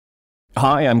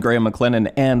Hi, I'm Graham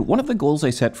McLennan, and one of the goals I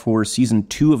set for Season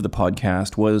 2 of the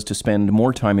podcast was to spend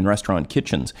more time in restaurant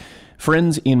kitchens.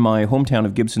 Friends in my hometown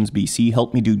of Gibsons, BC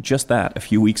helped me do just that a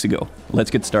few weeks ago.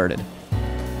 Let's get started.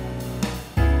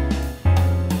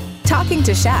 Talking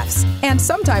to chefs, and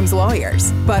sometimes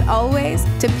lawyers, but always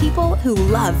to people who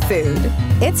love food.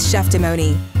 It's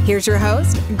Cheftimony. Here's your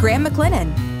host, Graham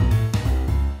McLennan.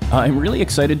 I'm really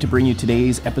excited to bring you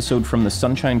today's episode from the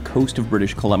Sunshine Coast of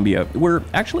British Columbia. We're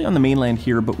actually on the mainland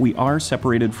here, but we are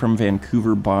separated from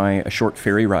Vancouver by a short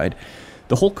ferry ride.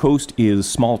 The whole coast is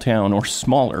small town, or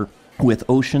smaller, with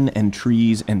ocean and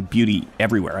trees and beauty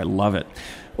everywhere. I love it.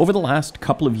 Over the last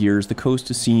couple of years, the coast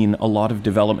has seen a lot of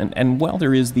development, and while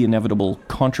there is the inevitable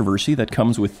controversy that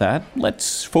comes with that,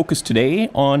 let's focus today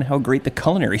on how great the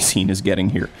culinary scene is getting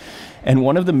here. And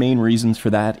one of the main reasons for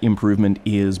that improvement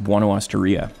is Buono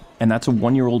Osteria. And that's a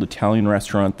one-year-old Italian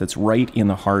restaurant that's right in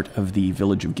the heart of the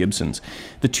village of Gibsons.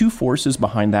 The two forces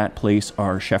behind that place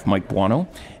are Chef Mike Buono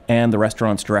and the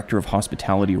restaurant's director of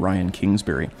hospitality, Ryan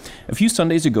Kingsbury. A few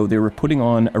Sundays ago, they were putting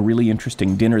on a really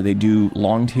interesting dinner. They do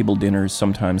long table dinners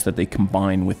sometimes that they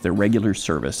combine with their regular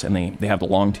service, and they have the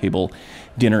long table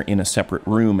dinner in a separate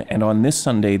room. And on this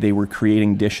Sunday, they were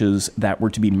creating dishes that were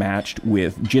to be matched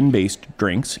with gin-based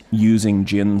drinks using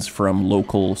gins from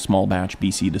local small batch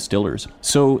BC distillers.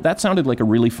 So that sounded like a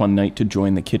really fun night to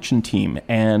join the kitchen team,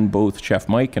 and both Chef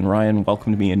Mike and Ryan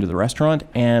welcomed me into the restaurant,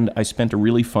 and I spent a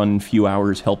really fun few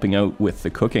hours helping out with the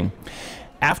cooking.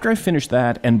 After I finished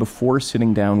that, and before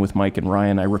sitting down with Mike and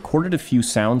Ryan, I recorded a few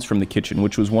sounds from the kitchen,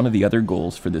 which was one of the other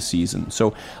goals for this season.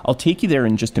 So I'll take you there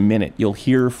in just a minute. You'll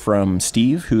hear from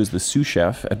Steve, who is the sous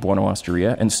chef at Buono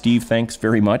Osteria. And Steve, thanks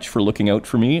very much for looking out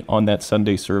for me on that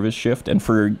Sunday service shift and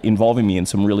for involving me in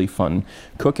some really fun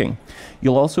cooking.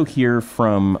 You'll also hear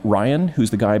from Ryan, who's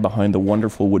the guy behind the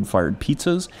wonderful wood-fired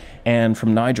pizzas, and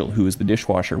from Nigel, who was the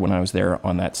dishwasher when I was there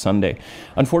on that Sunday.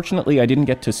 Unfortunately, I didn't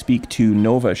get to speak to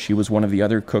Nova. She was one of the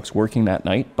other cooks working that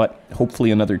night, but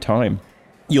hopefully another time.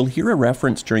 You'll hear a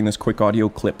reference during this quick audio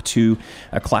clip to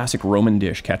a classic Roman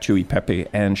dish, cacio e pepe,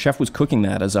 and Chef was cooking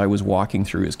that as I was walking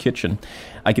through his kitchen.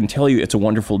 I can tell you it's a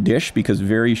wonderful dish because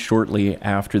very shortly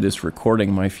after this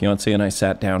recording, my fiance and I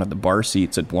sat down at the bar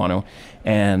seats at Buono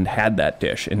and had that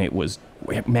dish, and it was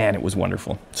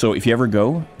wonderful. So if you ever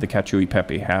go, the cacio e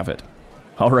pepe, have it.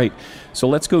 All right, so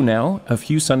let's go now a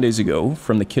few Sundays ago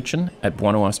from the kitchen at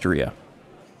Buono Osteria.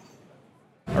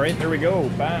 All right, there we go,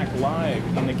 back live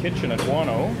in the kitchen at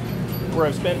Buono, where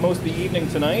I've spent most of the evening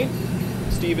tonight.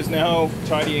 Steve is now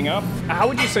tidying up. How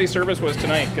would you say service was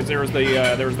tonight? Because there was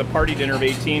the party dinner of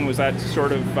 18. Was that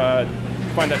sort of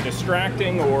find that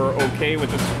distracting or okay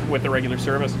with the regular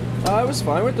service? I was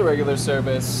fine with the regular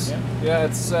service. Yeah,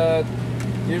 it's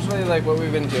usually like what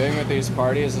we've been doing with these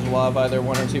parties is we'll have either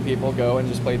one or two people go and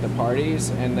just play the parties,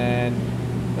 and then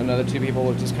another two people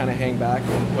will just kind of hang back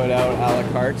and put out a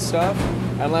la carte stuff.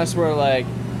 Unless we're like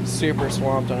super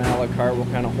swamped on a la carte, we'll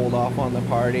kind of hold off on the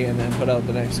party and then put out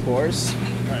the next course.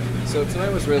 Right. So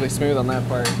tonight was really smooth on that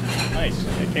part. Nice.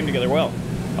 It came together well.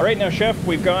 All right, now, Chef,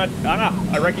 we've got,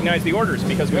 I recognize the orders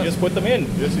because we just put them in.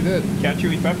 Yes, you did.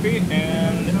 Cacio e pepe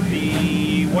and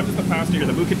what is the pasta here?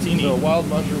 The bucatini. The wild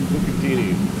mushroom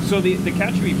bucatini. So the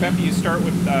cacio e pepe, you start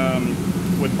with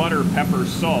butter, pepper,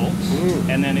 salt,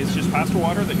 and then it's just pasta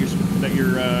water that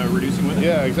you're reducing with it?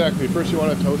 Yeah, exactly. First you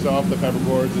want to toast off the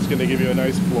peppercorns. It's going to give you a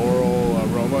nice floral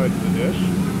aroma into the dish.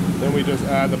 Then we just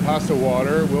add the pasta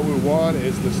water. What we want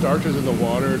is the starches in the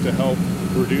water to help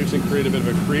reduce and create a bit of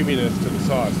a creaminess to the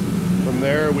sauce. From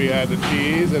there we add the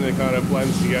cheese, and it kind of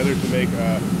blends together to make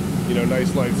a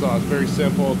nice light sauce. Very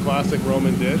simple, classic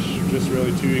Roman dish, just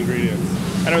really two ingredients.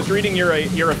 And I was reading you're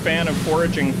a fan of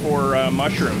foraging for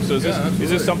mushrooms. So is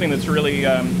this something that's really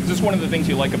is this one of the things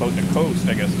you like about the coast?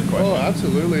 I guess is the question. Oh,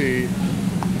 absolutely.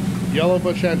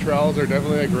 Yellowfoot chanterelles are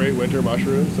definitely a great winter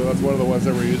mushroom, so that's one of the ones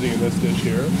that we're using in this dish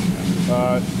here.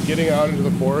 Getting out into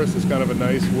the forest is kind of a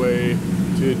nice way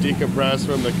to decompress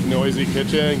from the noisy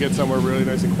kitchen, get somewhere really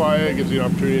nice and quiet. It gives you an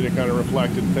opportunity to kind of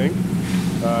reflect and think.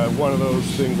 One of those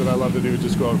things that I love to do is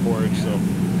just go out and forage. So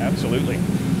absolutely.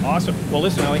 Awesome. Well,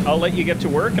 listen, I'll let you get to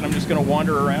work, and I'm just going to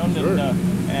wander around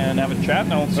and have a chat,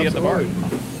 and I'll see you at the bar.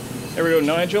 There we go.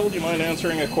 Nigel, do you mind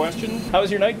answering a question?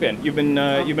 How's your night been? You've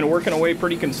been working away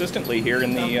pretty consistently here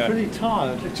in the... I'm pretty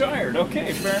tired. You're tired.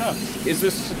 Okay, fair enough. Is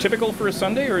this typical for a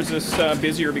Sunday, or is this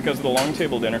busier because of the long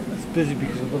table dinner? It's busy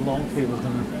because of the long table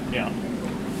dinner. Yeah.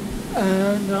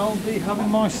 And I'll be having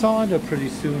my cider pretty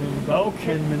soon in about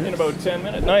 10 minutes. In about 10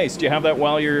 minutes. Nice. Do you have that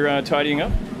while you're tidying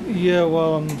up? Yeah,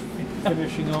 well, I'm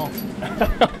finishing off.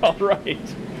 All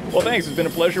right. Well, thanks. It's been a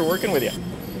pleasure working with you.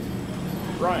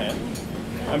 Ryan.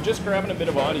 I'm just grabbing a bit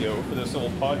of audio for this little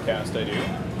podcast I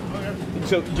do.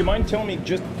 So, do you mind telling me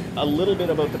just a little bit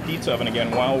about the pizza oven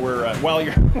again while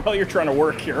you're trying to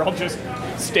work here? I'll just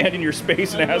stand in your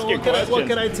space and ask you questions. What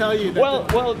can I tell you?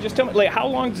 Well, just tell me, like, how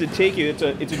long does it take you? It's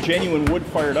a genuine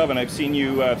wood-fired oven. I've seen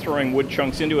you throwing wood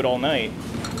chunks into it all night.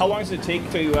 How long does it take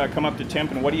to come up to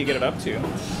temp, and what do you get it up to?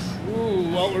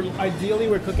 Well, ideally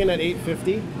we're cooking at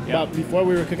 850. Yeah. Before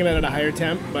we were cooking at a higher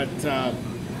temp, but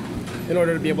in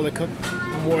order to be able to cook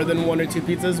more than 1 or 2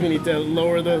 pizzas, we need to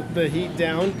lower the heat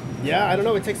down. Yeah, I don't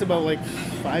know. It takes about like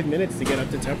 5 minutes to get up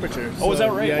to temperature. Oh, is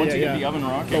that right? Once you get the oven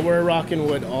rocking? But we're rocking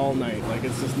wood all night. Like,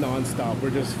 it's just nonstop.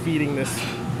 We're just feeding this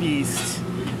beast.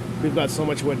 We've got so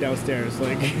much wood downstairs.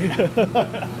 Like,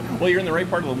 well, you're in the right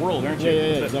part of the world, aren't you?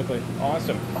 Yeah, exactly.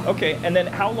 Awesome. Okay, and then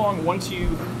how long, once you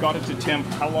got it to temp,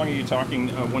 how long are you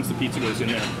talking once the pizza goes in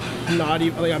there? Not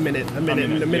even like a minute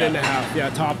and a half.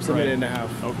 Yeah, tops a minute and a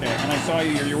half. Okay, and I saw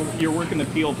you're working the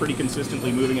peel pretty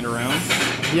consistently, moving it around.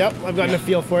 Yep, I've gotten a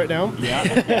feel for it now. Yeah.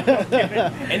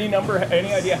 Any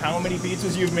idea how many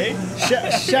pizzas you've made?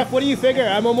 Chef, what do you figure?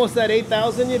 I'm almost at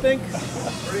 8,000. You think?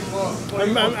 Pretty close.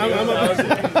 I'm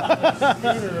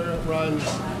Computer runs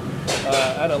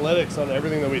analytics on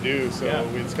everything that we do, so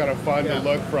it's kind of fun to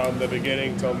look from the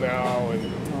beginning till now. And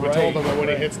we told him that when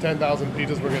he hits 10,000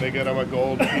 pizzas, we're going to get him a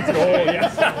gold pizza.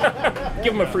 Yeah.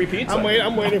 Give him a free pizza. I'm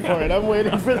waiting for it. I'm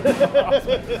waiting for this.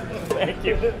 Thank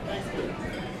you.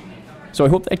 So I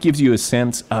hope that gives you a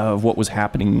sense of what was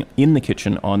happening in the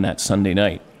kitchen on that Sunday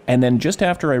night. And then just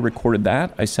after I recorded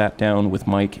that, I sat down with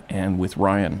Mike and with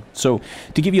Ryan. So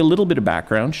to give you a little bit of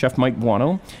background, Chef Mike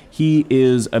Buono, he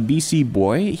is a BC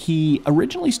boy. He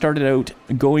originally started out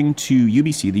going to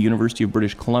UBC, the University of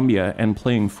British Columbia, and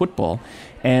playing football.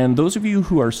 And those of you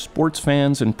who are sports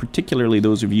fans, and particularly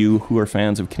those of you who are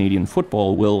fans of Canadian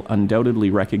football, will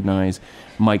undoubtedly recognize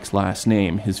Mike's last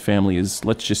name. His family is,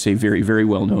 let's just say, very, very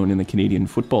well known in the Canadian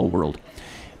football world.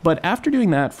 But after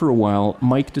doing that for a while,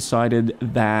 Mike decided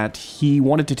that he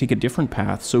wanted to take a different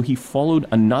path, so he followed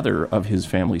another of his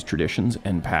family's traditions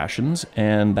and passions,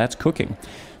 and that's cooking.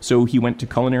 So he went to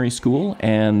culinary school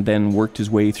and then worked his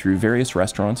way through various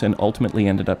restaurants and ultimately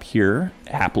ended up here,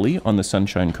 happily, on the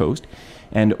Sunshine Coast,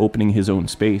 and opening his own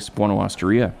space, Buono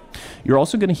Osteria. You're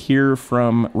also going to hear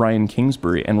from Ryan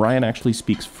Kingsbury, and Ryan actually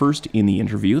speaks first in the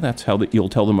interview. That's how you'll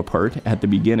tell them apart at the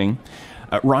beginning.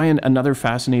 Ryan, another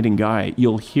fascinating guy.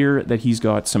 You'll hear that he's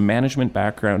got some management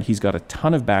background. He's got a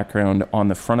ton of background on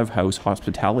the front of house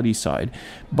hospitality side.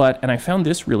 And I found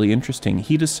this really interesting,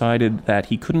 he decided that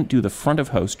he couldn't do the front of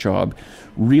house job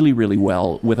really, really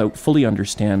well without fully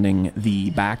understanding the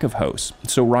back of house.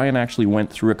 So Ryan actually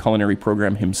went through a culinary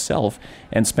program himself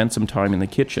and spent some time in the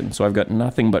kitchen. So I've got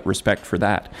nothing but respect for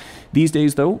that. These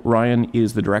days, though, Ryan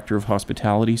is the director of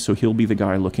hospitality, so he'll be the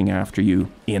guy looking after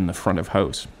you in the front of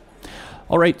house.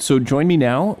 All right, so join me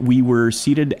now. We were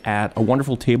seated at a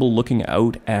wonderful table looking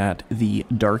out at the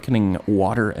darkening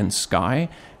water and sky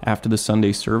after the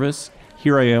Sunday service.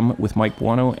 Here I am with Mike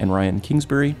Buono and Ryan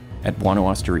Kingsbury at Buono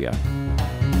Osteria.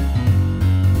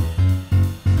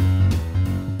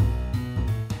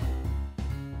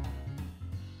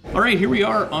 All right, here we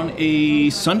are on a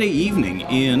Sunday evening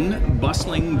in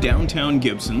bustling downtown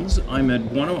Gibsons. I'm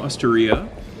at Buono Osteria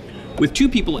with two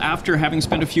people after having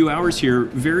spent a few hours here,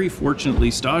 very fortunately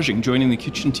staging, joining the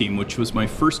kitchen team, which was my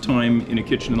first time in a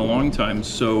kitchen in a long time.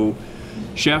 So,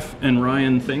 Chef and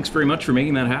Ryan, thanks very much for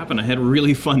making that happen. I had a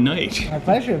really fun night. My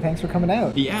pleasure. Thanks for coming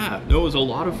out. Yeah, it was a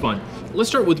lot of fun. Let's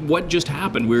start with what just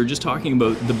happened. We were just talking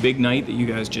about the big night that you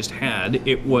guys just had.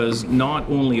 It was not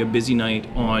only a busy night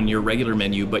on your regular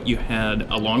menu, but you had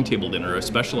a long table dinner, a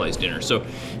specialized dinner. So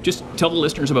just tell the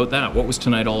listeners about that. What was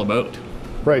tonight all about?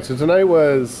 Right, so tonight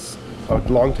was a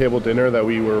long table dinner that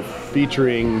we were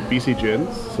featuring BC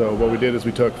gins. So what we did is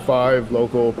we took 5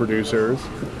 local producers,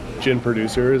 gin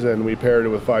producers, and we paired it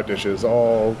with 5 dishes,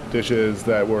 all dishes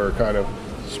that were kind of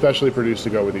specially produced to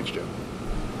go with each gin.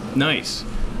 Nice.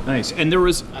 And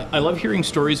I love hearing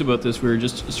stories about this. We were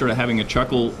just sort of having a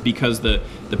chuckle because the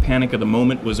panic of the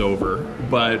moment was over,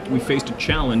 but we faced a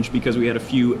challenge because we had a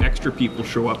few extra people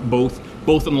show up, both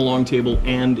on the long table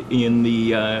and in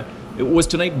the was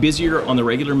tonight busier on the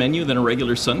regular menu than a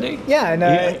regular Sunday? Yeah, and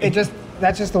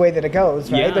that's just the way that it goes,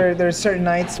 right? Yeah. There's certain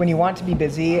nights when you want to be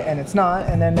busy and it's not,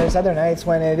 and then there's other nights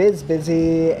when it is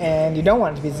busy and you don't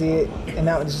want it to be busy, and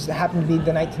that would just happen to be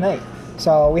the night tonight.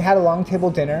 So we had a long table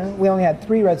dinner. We only had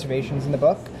 3 reservations in the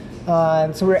book.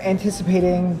 So we were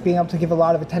anticipating being able to give a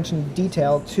lot of attention to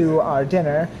detail to our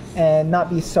dinner and not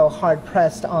be so hard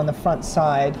pressed on the front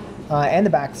side and the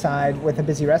back side with a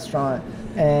busy restaurant.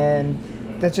 And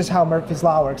that's just how Murphy's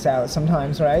Law works out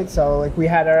sometimes, right? So like we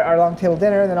had our long table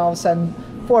dinner, and then all of a sudden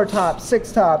 4 top,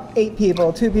 6 top, 8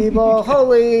 people, 2 people.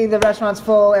 Holy, the restaurant's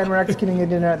full and we're executing a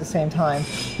dinner at the same time.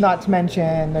 Not to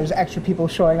mention there's extra people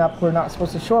showing up who are not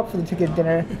supposed to show up for the ticketed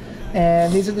dinner.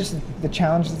 And these are just the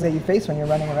challenges that you face when you're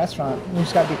running a restaurant. You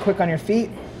just got to be quick on your feet,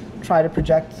 try to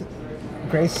project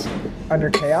grace under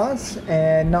chaos,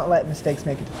 and not let mistakes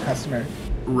make it to the customer.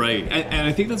 Right, and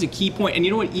I think that's a key point. And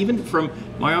you know what, even from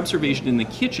my observation in the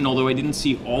kitchen, although I didn't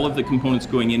see all of the components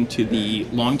going into the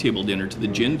long table dinner, to the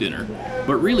gin dinner,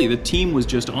 but really the team was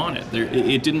just on it.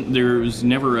 There was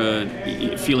never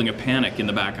a feeling of panic in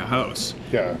the back of house.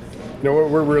 Yeah,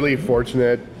 we're really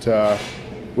fortunate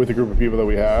with the group of people that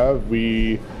we have.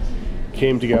 We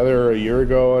came together a year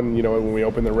ago, and when we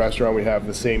opened the restaurant, we have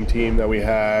the same team that we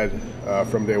had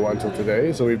from day one till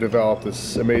today. So we've developed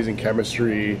this amazing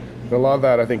chemistry, and a lot of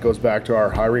that I think goes back to our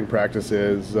hiring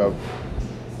practices of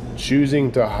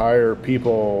choosing to hire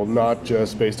people not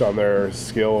just based on their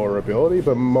skill or ability,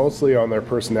 but mostly on their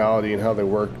personality and how they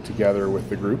work together with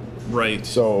the group. Right.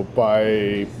 So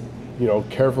by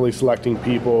carefully selecting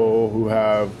people who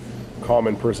have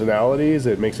common personalities,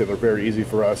 it makes it very easy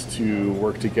for us to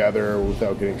work together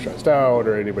without getting stressed out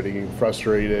or anybody getting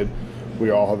frustrated. We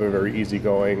all have a very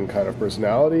easygoing kind of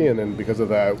personality, and then because of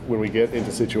that, when we get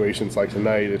into situations like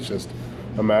tonight, it's just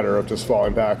a matter of just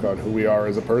falling back on who we are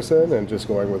as a person and just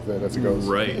going with it as it goes.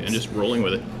 Right, and just rolling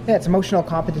with it. Yeah, it's emotional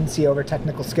competency over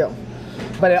technical skill.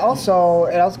 But it also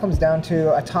comes down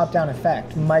to a top-down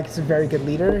effect. Mike's a very good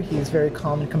leader. He's very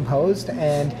calm and composed,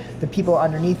 and the people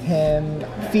underneath him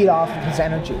feed off of his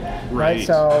energy. Right.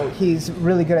 So he's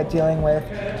really good at dealing with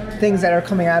things that are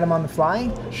coming at him on the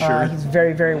fly. Sure. He's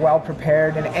very, very well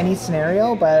prepared in any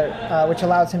scenario, but which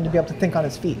allows him to be able to think on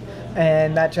his feet.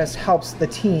 And that just helps the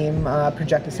team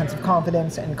project a sense of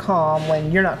confidence and calm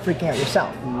when you're not freaking out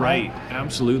yourself. Right,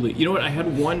 absolutely. You know what, I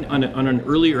had one on an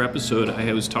earlier episode.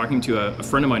 I was talking to a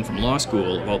friend of mine from law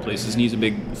school, of all places, and he's a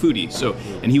big foodie.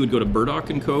 And he would go to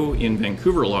Burdock & Co. in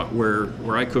Vancouver a lot,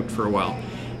 where I cooked for a while,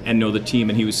 and know the team.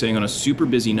 And he was saying on a super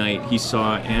busy night, he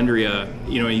saw Andrea,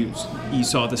 he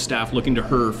saw the staff looking to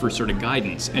her for sort of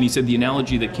guidance. And he said the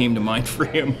analogy that came to mind for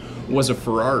him was a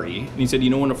Ferrari. And he said,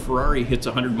 when a Ferrari hits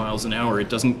 100 miles an hour, it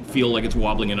doesn't feel like it's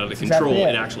wobbling and out of control. Exactly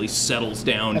it. It actually settles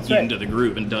down That's into right. the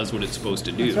groove and does what it's supposed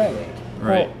to do. That's right.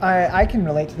 Right. Well, I can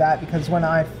relate to that because when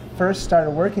I first started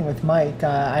working with Mike,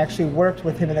 I actually worked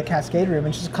with him in the Cascade Room,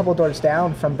 and just a couple doors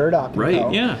down from Burdock.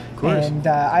 Right, yeah, of course. And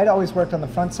I'd always worked on the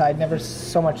front side, never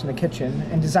so much in the kitchen,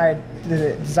 and desired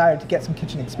to get some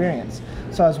kitchen experience.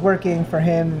 So I was working for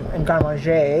him in Garde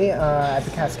Manger at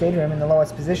the Cascade Room in the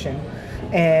lowest position,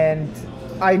 and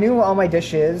I knew all my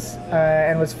dishes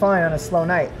and was fine on a slow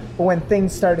night. But when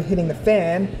things started hitting the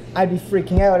fan, I'd be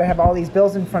freaking out. I'd have all these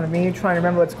bills in front of me, trying to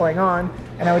remember what's going on,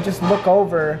 and I would just look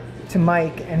over to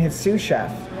Mike and his sous chef,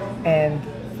 and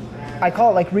I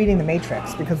call it like reading the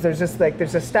Matrix, because there's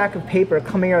a stack of paper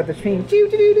coming out of the screen,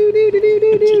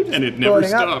 and it never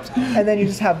stops. And then you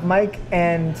just have Mike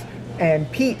and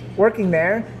Pete working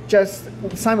there just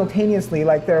simultaneously,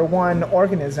 like they're one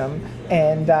organism,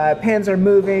 and pans are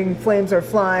moving, flames are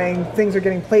flying, things are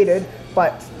getting plated,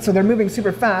 but so they're moving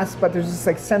super fast, but there's this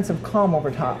like sense of calm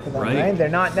over top of them, right? They're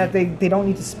not that they don't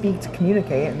need to speak to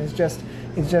communicate, and it's just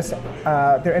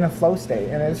they're in a flow state,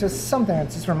 and it's just something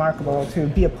that's just remarkable to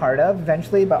be a part of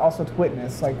eventually, but also to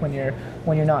witness, like when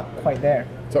you're not quite there.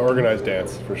 It's an organized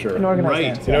dance for sure. An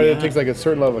organized dance. It takes like a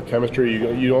certain level of chemistry.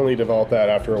 You only develop that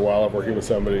after a while of working with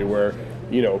somebody where,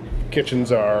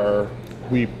 kitchens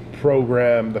we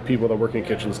program the people that work in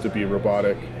kitchens to be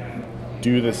robotic.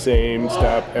 Do the same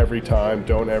step every time.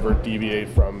 Don't ever deviate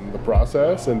from the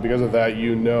process. And because of that,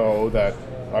 that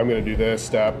I'm going to do this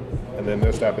step, and then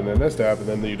this step, and then this step, and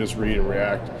then you just read and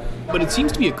react. But it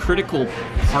seems to be a critical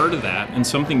part of that, and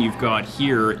something you've got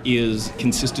here is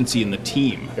consistency in the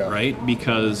team, right?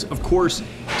 Because, of course,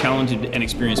 talented and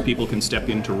experienced people can step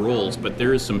into roles, but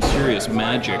there is some serious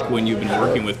magic when you've been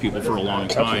working with people for a long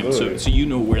time. Absolutely. So you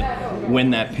know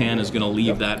when that pan is going to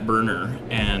leave that burner,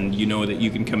 and you know that you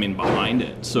can come in behind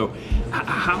it. So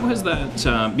how has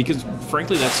that, because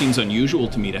frankly that seems unusual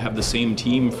to me to have the same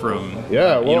team from...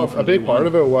 a big part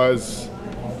of it was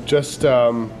just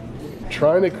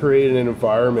trying to create an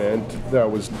environment that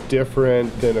was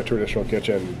different than a traditional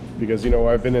kitchen, because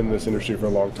I've been in this industry for a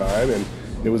long time, and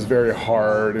it was very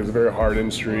hard. It was a very hard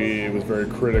industry. It was very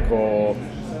critical.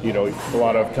 A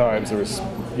lot of times there was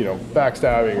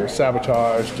backstabbing or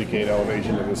sabotage to gain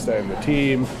elevation in the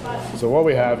team. So what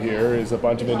we have here is a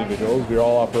bunch of individuals. We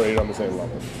all operate on the same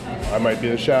level. I might be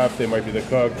the chef, they might be the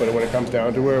cook, but when it comes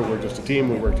down to it, we're just a team.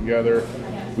 We work together.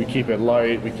 We keep it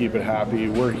light. We keep it happy.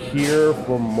 We're here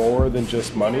for more than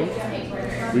just money.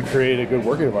 We create a good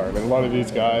working environment. A lot of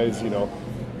these guys,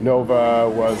 Nova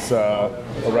was a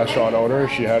restaurant owner.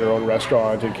 She had her own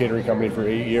restaurant and catering company for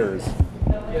 8 years.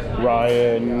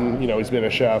 Ryan, he's been a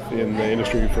chef in the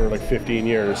industry for like 15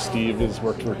 years. Steve has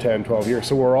worked for 10, 12 years.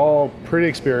 So we're all pretty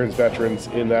experienced veterans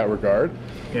in that regard.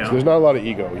 Yeah. So there's not a lot of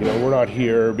ego. We're not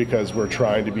here because we're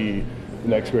trying to be the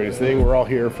next greatest thing. We're all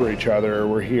here for each other.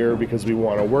 We're here because we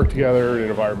want to work together in an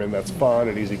environment that's fun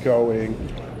and easygoing,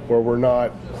 where we're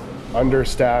not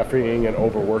understaffing and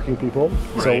overworking people.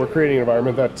 Right. So we're creating an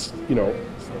environment that's,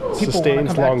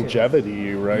 sustains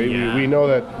longevity, right? Yeah. We know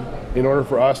that in order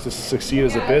for us to succeed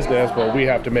as a business, well, we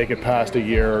have to make it past a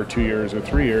year or 2 years or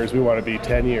 3 years. We want to be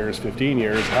 10 years, 15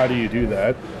 years. How do you do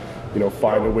that?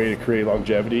 Find a way to create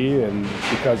longevity, and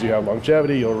because you have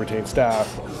longevity, you'll retain staff.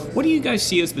 What do you guys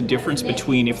see as the difference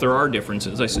between, if there are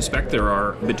differences, I suspect there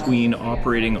are, between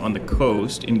operating on the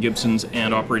coast in Gibson's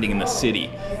and operating in the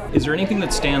city? Is there anything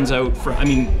that stands out from,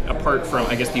 apart from,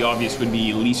 I guess the obvious would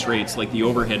be lease rates, like the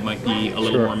overhead might be a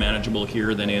little more manageable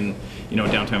here than in,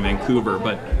 downtown Vancouver,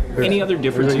 but any other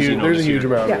differences you notice? There's a huge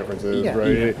here? amount of differences,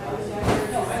 right?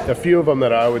 A few of them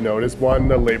that I would notice. One,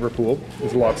 the labor pool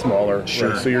is a lot smaller. Sure.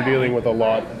 Right? So you're dealing with a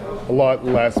lot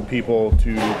less people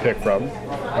to pick from.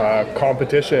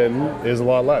 Competition is a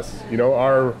lot less.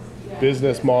 Our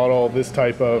business model, this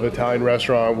type of Italian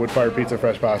restaurant, wood fire pizza,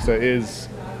 fresh pasta, is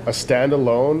a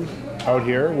standalone out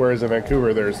here, whereas in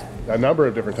Vancouver there's a number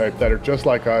of different types that are just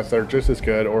like us, that are just as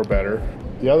good or better.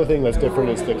 The other thing that's different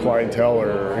is the clientele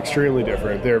are extremely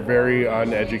different. They're very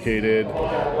uneducated,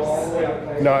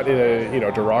 not in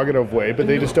a derogative way, but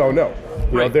they just don't know.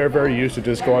 They're very used to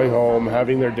just going home,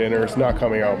 having their dinners, not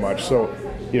coming out much. So,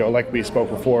 like we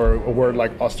spoke before, a word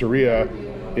like osteria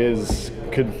is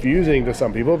confusing to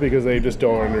some people because they just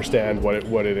don't understand what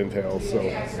it entails. So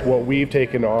what we've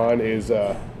taken on is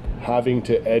having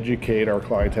to educate our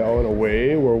clientele in a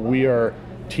way where we are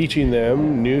teaching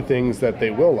them new things that they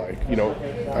will like.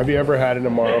 Have you ever had an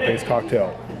Amaro-based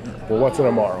cocktail? Well, what's an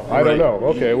Amaro? I don't know.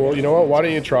 Okay, well, you know what? Why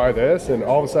don't you try this? And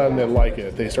all of a sudden they like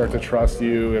it. They start to trust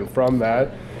you, and from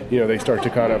that, they start to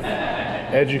kind of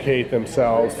educate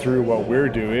themselves through what we're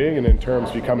doing, and in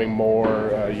terms becoming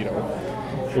more,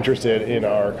 interested in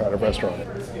our kind of restaurant.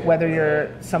 Whether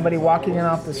you're somebody walking in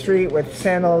off the street with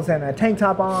sandals and a tank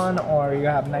top on, or you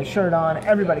have a nice shirt on,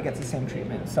 everybody gets the same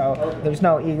treatment. So there's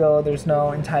no ego, there's no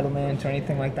entitlement or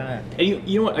anything like that. And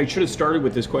you know what, I should have started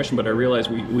with this question, but I realized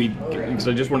because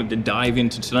I just wanted to dive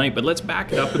into tonight, but let's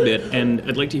back it up a bit, and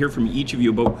I'd like to hear from each of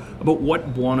you about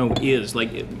what Buono is.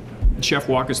 Like, Chef,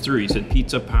 walk us through. You said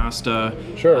pizza, pasta.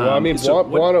 Sure. Well,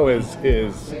 Buono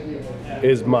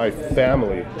is my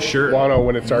family. Sure. Buono,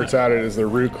 when it starts out, it is the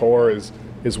root core, is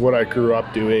what I grew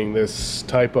up doing. This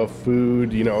type of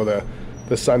food,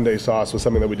 the Sunday sauce was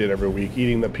something that we did every week.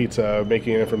 Eating the pizza,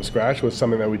 making it from scratch was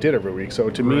something that we did every week.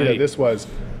 So to me, that this was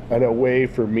a way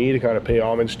for me to kind of pay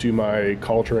homage to my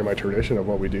culture and my tradition of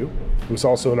what we do. It was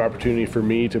also an opportunity for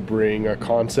me to bring a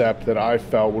concept that I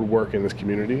felt would work in this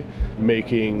community,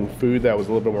 making food that was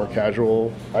a little bit more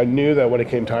casual. I knew that when it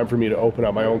came time for me to open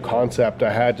up my own concept,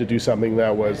 I had to do something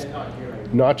that was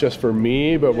not just for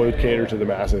me, but would cater to the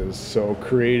masses. So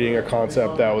creating a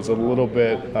concept that was a little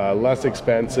bit less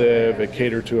expensive, it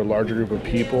catered to a larger group of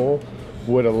people,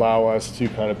 would allow us to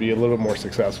kind of be a little bit more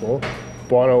successful.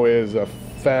 Buono is a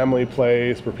family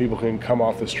place where people can come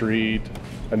off the street,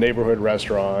 a neighborhood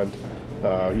restaurant.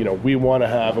 We want to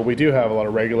have, and we do have a lot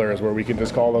of regulars where we can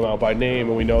just call them out by name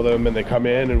and we know them and they come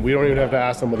in and we don't even have to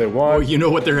ask them what they want. Oh, you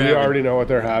know what they're having. We already know what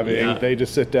they're having. Yeah. They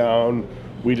just sit down,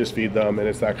 we just feed them, and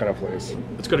it's that kind of place.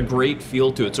 It's got a great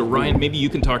feel to it. So Ryan, maybe you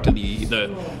can talk to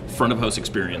the front of house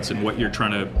experience and what you're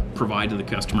trying to provide to the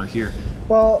customer here.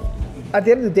 Well, at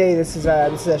the end of the day, this is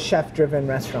a chef-driven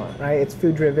restaurant, right? It's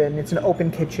food-driven. It's an open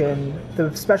kitchen.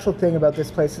 The special thing about this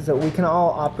place is that we can all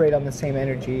operate on the same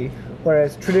energy,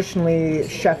 whereas traditionally,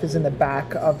 chef is in the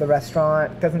back of the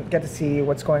restaurant, doesn't get to see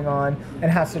what's going on, and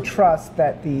has to trust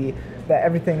that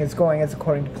everything is going as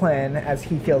according to plan as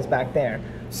he feels back there.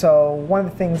 So one of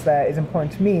the things that is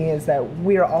important to me is that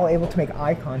we are all able to make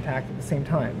eye contact at the same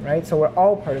time, right? So we're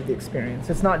all part of the experience.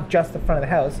 It's not just the front of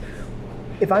the house.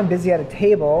 If I'm busy at a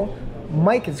table,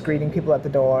 Mike is greeting people at the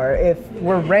door. If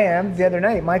we're rammed the other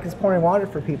night, Mike is pouring water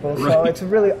for people. So it's a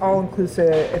really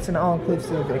all-inclusive, it's an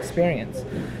all-inclusive experience.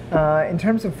 In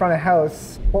terms of front of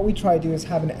house, what we try to do is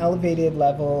have an elevated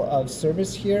level of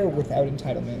service here without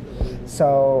entitlement.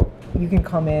 So you can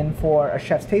come in for a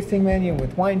chef's tasting menu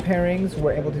with wine pairings.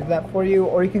 We're able to do that for you.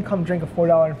 Or you can come drink a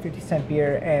 $4.50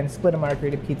 beer and split a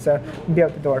margarita pizza and be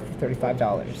out the door for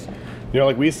 $35.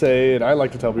 Like we say, and I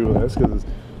like to tell people this because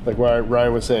like what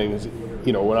Ryan was saying is,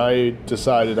 when I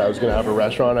decided I was going to have a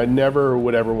restaurant, I never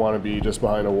would ever want to be just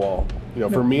behind a wall. You know,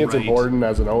 for me, it's Right. important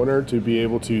as an owner to be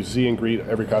able to see and greet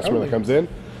every customer that comes in,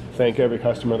 thank every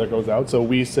customer that goes out. So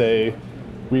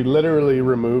we literally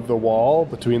remove the wall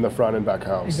between the front and back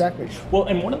house. Exactly. Well,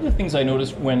 and one of the things I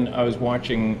noticed when I was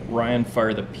watching Ryan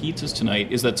fire the pizzas tonight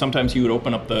is that sometimes he would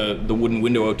open up the wooden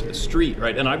window out to the street,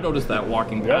 right? And I've noticed that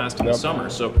walking past in the summer.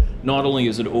 So not only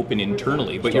is it open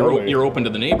internally, but Totally. you're open to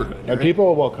the neighborhood. And right?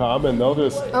 people will come and they'll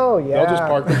just Oh, they'll just yeah.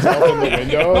 park themselves in the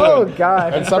window. Oh, and,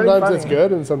 gosh, And it's pretty sometimes it's funny.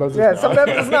 good and sometimes it's Yeah, not.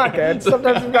 sometimes it's not good.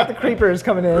 Sometimes we've got the creepers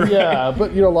coming in. Yeah,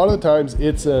 but you know, a lot of the times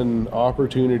it's an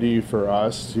opportunity for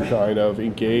us to kind of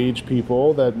engage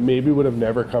people that maybe would have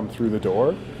never come through the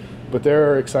door, but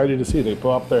they're excited to see. They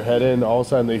pop their head in, all of a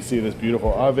sudden they see this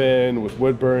beautiful oven with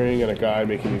wood burning and a guy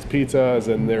making these pizzas,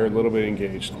 and they're a little bit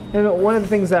engaged. And one of the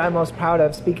things that I'm most proud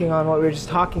of, speaking on what we were just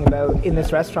talking about in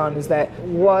this restaurant, is that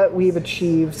what we've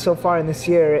achieved so far in this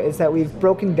year is that we've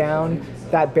broken down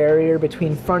that barrier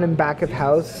between front and back of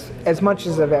house as much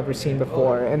as I've ever seen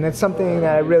before, and it's something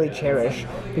that I really cherish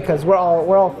because we're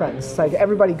all friends. It's like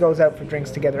everybody goes out for drinks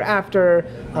together after.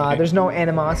 There's no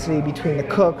animosity between the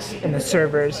cooks and the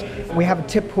servers. We have a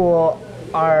tip pool.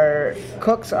 Our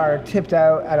cooks are tipped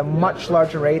out at a much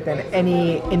larger rate than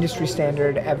any industry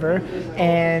standard ever,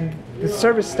 and the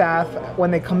service staff,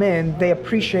 when they come in, they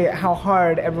appreciate how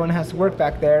hard everyone has to work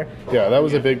back there. Yeah, that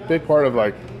was a big part of,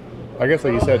 like, I guess,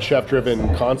 like you said,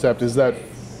 chef-driven concept is that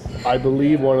I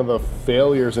believe one of the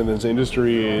failures in this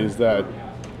industry is that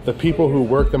the people who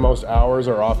work the most hours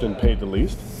are often paid the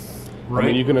least. I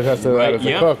mean, you can attest to that Right. as a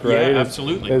Yeah. cook, right? Yeah, As-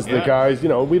 absolutely. As the Yeah. guys, you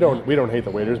know, we don't hate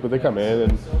the waiters, but they come in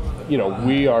and, you know,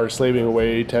 we are slaving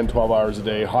away 10, 12 hours a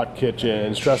day, hot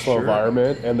kitchen, stressful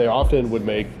environment, and they often would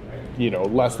make, you know,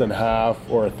 less than half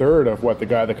or a third of what the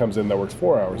guy that comes in that works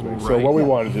 4 hours makes. So Right. what we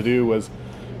wanted to do was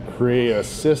create a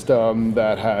system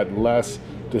that had less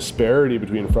disparity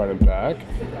between front and back,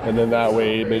 and then that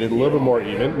way it made it a little bit more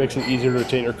even. Makes it easier to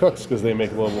retain your cooks because they make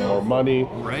a little bit more money.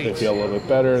 Right. They feel a little bit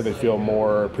better. They feel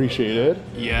more appreciated.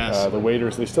 Yes. The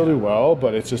waiters, they still do well,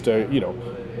 but it's just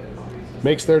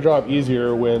makes their job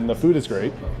easier when the food is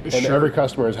great and Sure. every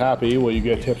customer is happy. Well, you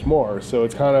get tips more, so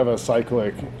it's kind of a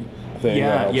cyclic thing. that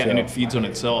Yeah, helps yeah, and out. it feeds on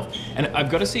itself. And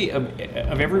I've got to say, of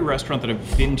every restaurant that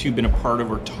I've been a part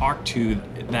of, or talked to,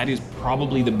 that is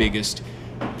probably the biggest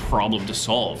problem to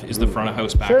solve is the front of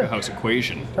house, back Sure. of house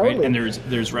equation, right? Totally. And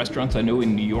there's restaurants I know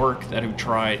in New York that have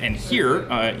tried, and here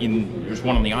there's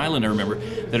one on the island I remember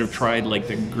that have tried like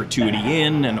the gratuity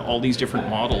inn and all these different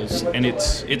models, and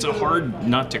it's a hard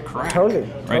nut to crack, Totally, right?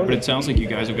 But totally. it sounds like you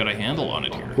guys have got a handle on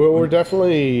it here. Well, we're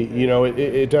definitely,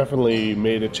 it definitely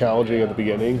made it challenging at the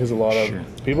beginning because a lot of Sure.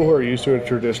 people who are used to a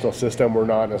traditional system were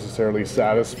not necessarily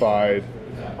satisfied.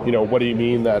 What do you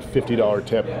mean that $50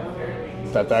 tip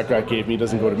that guy gave me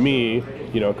doesn't go to me?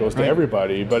 It goes to Right.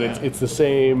 everybody. But it's the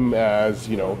same as,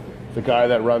 the guy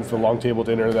that runs the long table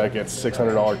dinner that gets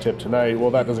 $600 tip tonight. Well,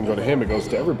 that doesn't go to him; it goes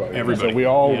to everybody. Everybody, So we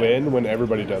all yeah. win when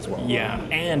everybody does well. Yeah,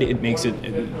 and it makes it,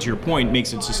 to your point,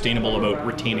 makes it sustainable about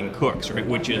retaining cooks, right?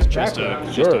 Which is just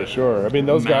Sure. I mean,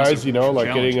 those guys, massive like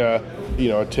challenge.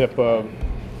 getting a tip of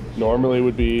normally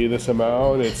would be this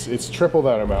amount. It's triple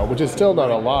that amount, which is still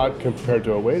not a lot compared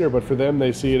to a waiter, but for them,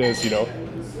 they see it as,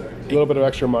 a little bit of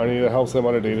extra money that helps them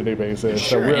on a day-to-day basis.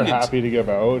 Sure, so we're and it's- happy to give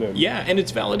out. And, Yeah, and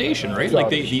it's validation, right? It's Like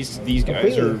validation. these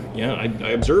guys are, I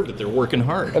observed that they're working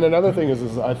hard. and another thing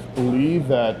is I believe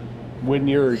that when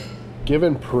you're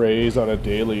given praise on a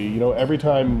daily, every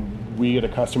time we get a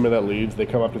customer that leaves, they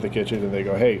come up to the kitchen and they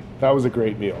go, "Hey, that was a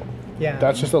great meal." Yeah.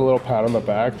 That's just a little pat on the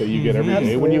back that you get every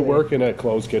day. When you Absolutely. work in a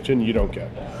closed kitchen, you don't get.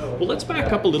 Well, let's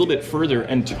back up a little bit further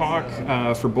and talk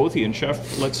for both of you. And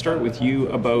Chef, let's start with you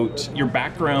about your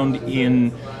background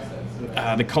in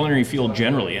the culinary field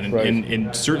generally, and, Right. and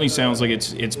it certainly sounds like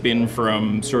it's been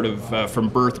from sort of from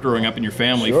birth, growing up in your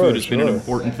family. Sure, Food has been an sure.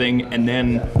 important thing, and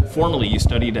then formally you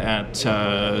studied at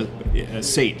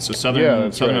SAIT, so Southern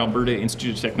that's right. Alberta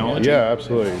Institute of Technology. Yeah,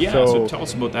 absolutely. Yeah. So tell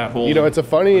us about that whole. It's a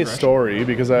funny progression. story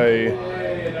because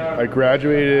I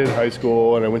graduated high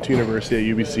school and I went to university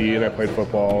at UBC and I played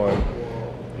football,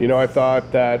 and I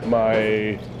thought that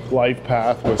my life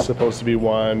path was supposed to be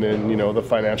one in the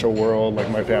financial world like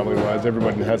my family was.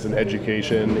 Everybody has an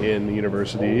education in the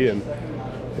university, and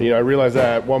I realized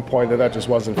that at one point that just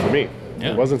wasn't for me.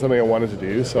 Yeah. It wasn't something I wanted to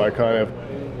do, so I kind of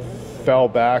fell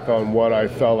back on what I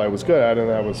felt I was good at, and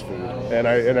that was food. And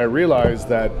I realized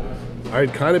that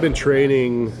I'd kind of been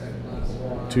training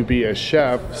to be a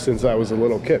chef since I was a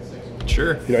little kid.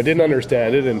 Sure. I didn't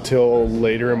understand it until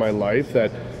later in my life that,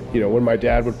 when my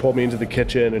dad would pull me into the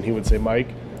kitchen and he would say, "Mike,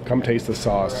 come taste the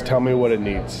sauce. Tell me what it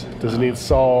needs. Does it need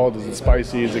salt? Is it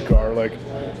spicy? Is it garlic?"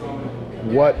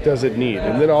 what does it need?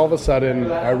 And then all of a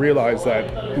sudden, I realized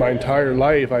that my entire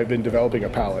life I've been developing a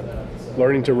palate,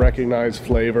 learning to recognize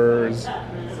flavors,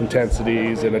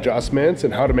 intensities, and adjustments,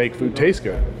 and how to make food taste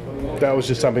good. That was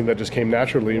just something that just came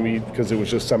naturally to me because it was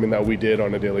just something that we did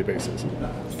on a daily basis.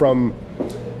 From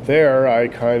there, I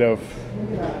kind of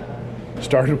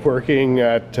started working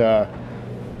at,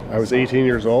 I was 18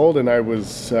 years old, and I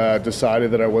was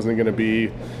decided that I wasn't going to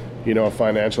be, a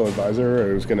financial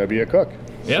advisor. I was going to be a cook.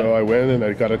 Yeah. So I went and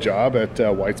I got a job at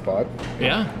White Spot.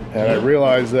 Yeah. And I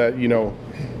realized that,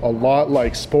 a lot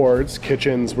like sports,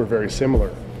 kitchens were very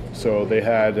similar. So they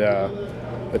had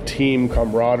a team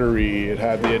camaraderie, it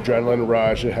had the adrenaline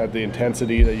rush, it had the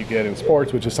intensity that you get in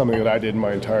sports, which is something that I did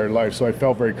my entire life. So I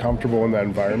felt very comfortable in that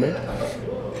environment.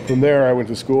 From there, I went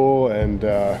to school, and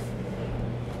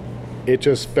it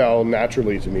just fell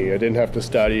naturally to me. I didn't have to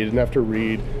study, I didn't have to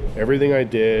read. Everything I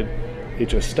did, it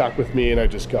just stuck with me, and I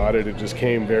just got it. It just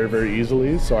came very, very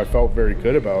easily, so I felt very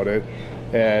good about it.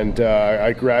 And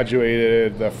I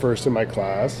graduated the first in my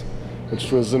class,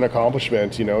 which was an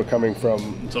accomplishment, coming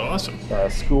from It's awesome. a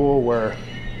school where,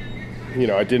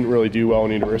 I didn't really do well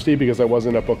in university because I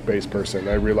wasn't a book-based person.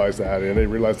 I realized that, and I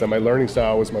realized that my learning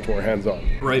style was much more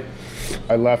hands-on. Right.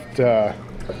 I left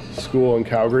school in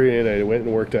Calgary, and I went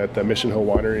and worked at the Mission Hill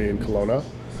Winery in Kelowna.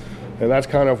 And that's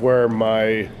kind of where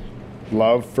my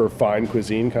love for fine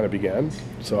cuisine kind of began.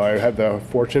 So I had the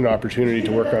fortunate opportunity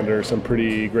to work under some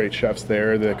pretty great chefs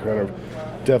there that kind of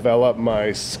developed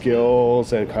my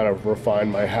skills and kind of refined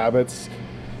my habits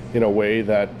in a way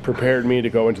that prepared me to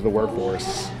go into the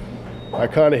workforce. I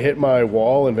kind of hit my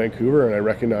wall in Vancouver, and I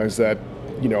recognized that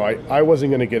I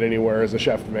wasn't going to get anywhere as a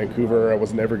chef in Vancouver. I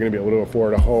was never going to be able to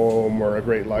afford a home or a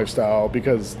great lifestyle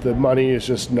because the money is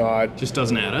just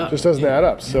doesn't add up. Just doesn't add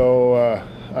up. So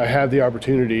I had the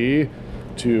opportunity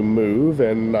to move,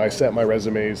 and I sent my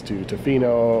resumes to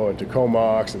Tofino and to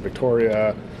Comox and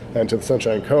Victoria and to the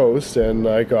Sunshine Coast, and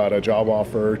I got a job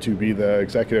offer to be the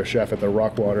executive chef at the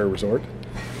Rockwater Resort,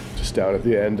 just down at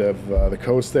the end of the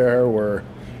coast there, where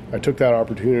I took that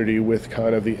opportunity with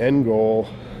kind of the end goal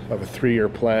of a 3-year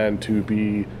plan to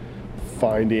be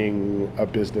finding a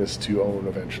business to own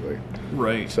eventually.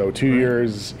 Right. So 2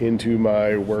 years into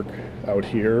my work out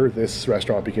here, this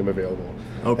restaurant became available.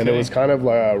 Okay. And it was kind of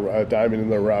like a diamond in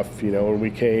the rough, when we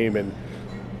came, and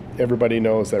everybody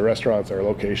knows that restaurants are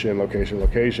location, location,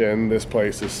 location. This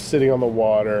place is sitting on the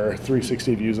water,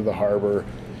 360 views of the harbor.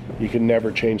 You can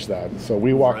never change that. So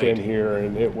we walked in here,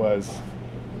 and it was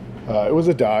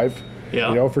a dive.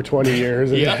 Yeah. For 20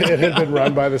 years. And Yeah. It had been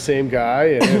run by the same guy,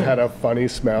 and it had a funny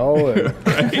smell. And,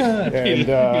 Right. and you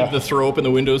had to throw open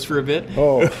the windows for a bit.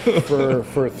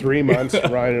 For 3 months,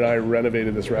 Ryan and I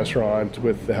renovated this restaurant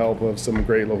with the help of some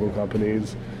great local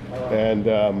companies.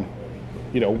 And,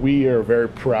 we are very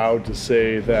proud to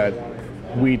say that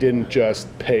we didn't just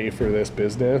pay for this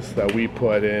business, that we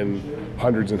put in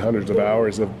hundreds and hundreds of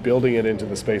hours of building it into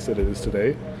the space that it is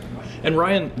today. And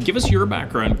Ryan, give us your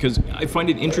background, because I find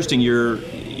it interesting.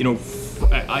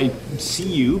 I see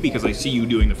you because I see you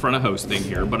doing the front of house thing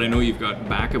here, but I know you've got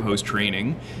back of house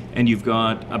training, and you've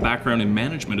got a background in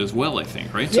management as well, I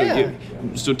think, right? Yeah.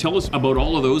 So tell us about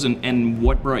all of those and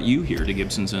what brought you here to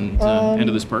Gibson's and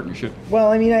to this partnership.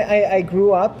 Well, I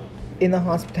grew up in the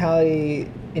hospitality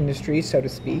industry, so to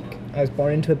speak. I was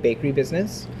born into a bakery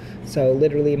business. So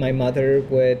literally my mother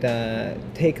would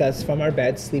take us from our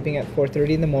beds, sleeping at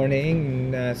 4:30 in the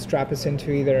morning, and strap us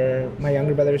into either my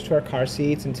younger brothers to our car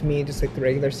seats, and to me just like the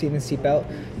regular seat and seatbelt,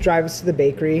 drive us to the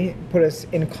bakery, put us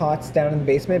in cots down in the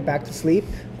basement, back to sleep,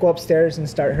 go upstairs and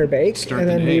start her bake. Start and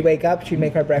the then day. we wake up, she'd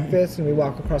make our breakfast, and we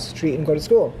walk across the street and go to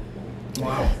school.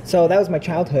 Wow. So that was my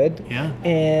childhood. Yeah.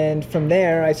 And from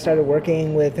there, I started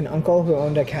working with an uncle who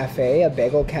owned a cafe, a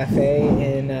bagel cafe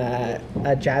in a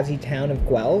jazzy town of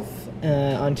Guelph,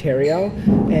 Ontario.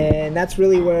 And that's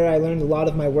really where I learned a lot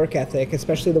of my work ethic,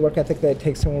 especially the work ethic that it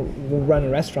takes to run a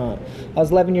restaurant. I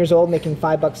was 11 years old, making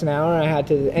 $5 an hour.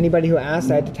 Anybody who asked,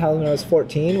 I had to tell them I was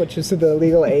 14, which was the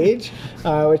legal age,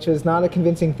 which was not a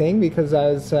convincing thing because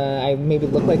I maybe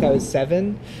looked like I was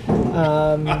 7.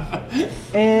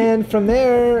 And from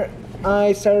there,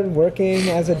 I started working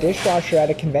as a dishwasher at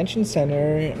a convention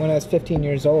center when I was 15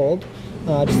 years old.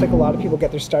 Just like a lot of people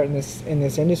get their start in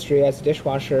this industry as a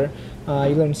dishwasher,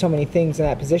 you learn so many things in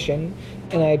that position.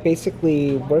 And I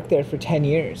basically worked there for 10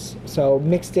 years. So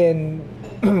mixed in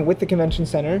with the convention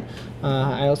center.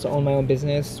 I also own my own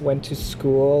business, went to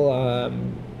school,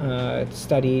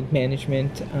 studied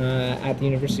management at the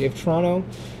University of Toronto.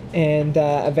 and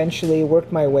eventually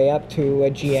worked my way up to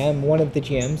a GM, one of the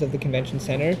GMs of the convention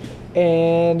center.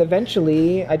 And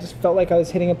eventually, I just felt like I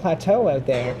was hitting a plateau out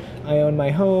there. I owned my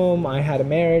home, I had a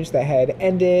marriage that had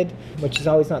ended, which is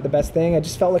always not the best thing. I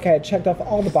just felt like I had checked off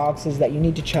all the boxes that you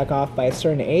need to check off by a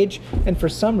certain age, and for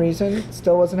some reason,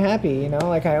 still wasn't happy, you know?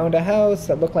 Like, I owned a house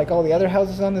that looked like all the other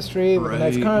houses on the street, with a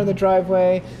nice car in the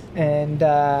driveway, and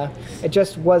it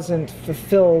just wasn't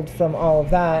fulfilled from all of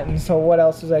that, and so what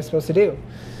else was I supposed to do?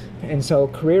 And so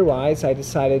career-wise, I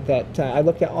decided that I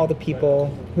looked at all the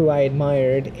people who I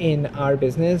admired in our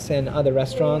business and other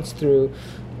restaurants through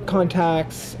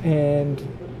contacts, and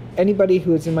anybody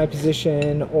who was in my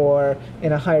position or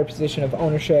in a higher position of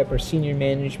ownership or senior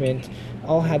management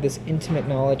all had this intimate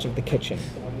knowledge of the kitchen.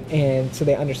 And so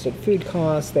they understood food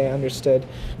costs, they understood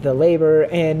the labor,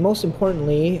 and most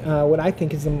importantly, what I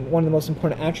think is one of the most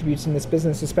important attributes in this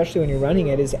business, especially when you're running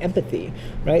it, is empathy,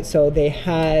 right? So they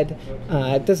had,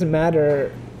 it doesn't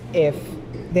matter if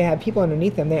they had people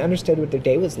underneath them, they understood what their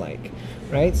day was like,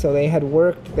 right? So they had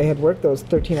worked those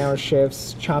 13-hour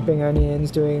shifts, chopping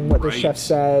onions, doing what the chef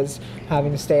says,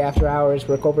 having to stay after hours,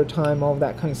 work overtime, all of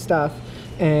that kind of stuff.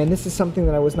 And this is something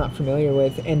that I was not familiar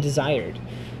with and desired.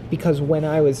 Because when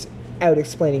I was out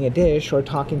explaining a dish or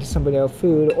talking to somebody about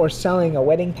food or selling a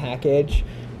wedding package,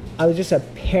 I was just a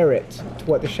parrot to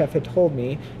what the chef had told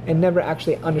me and never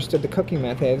actually understood the cooking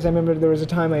methods. I remember there was a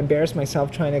time I embarrassed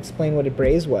myself trying to explain what a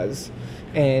braise was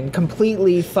and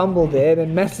completely fumbled it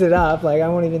and messed it up. Like, I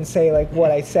won't even say like what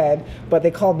I said, but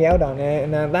they called me out on it,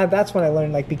 and that's when I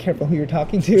learned, like, be careful who you're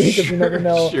talking to, because you never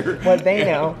know what they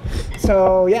know.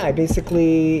 So yeah, I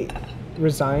basically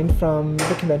resigned from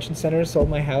the convention center, sold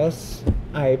my house.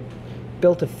 I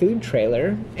built a food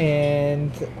trailer,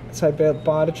 and so I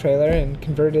bought a trailer and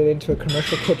converted it into a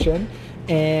commercial kitchen,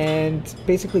 and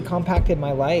basically compacted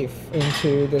my life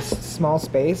into this small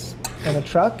space and a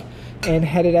truck, and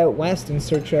headed out west in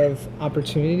search of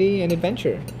opportunity and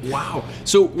adventure. Wow.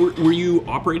 So were you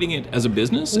operating it as a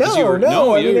business? No.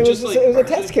 I mean, it was a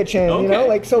test kitchen, okay. You know?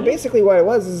 Like, so basically what it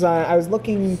was is I was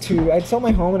looking to, I'd sold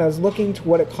my home and I was looking to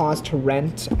what it cost to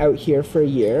rent out here for a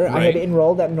year. Right. I had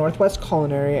enrolled at Northwest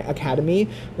Culinary Academy,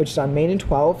 which is on Main and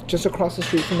 12, just across the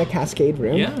street from the Cascade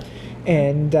Room. Yeah.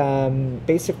 And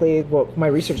basically, what my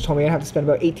research told me, I'd have to spend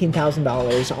about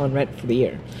 $18,000 on rent for the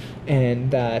year.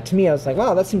 And to me, I was like,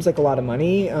 wow, that seems like a lot of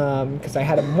money, because I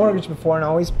had a mortgage before and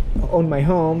always owned my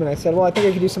home. And I said, well, I think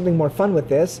I could do something more fun with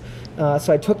this.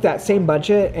 So I took that same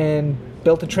budget and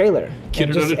built a trailer.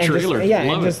 Kitted out a trailer.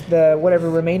 Just the whatever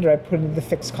remainder I put into the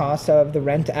fixed cost of the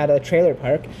rent at a trailer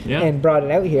park, and brought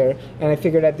it out here. And I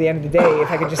figured at the end of the day,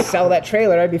 if I could just sell that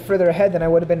trailer, I'd be further ahead than I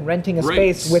would have been renting a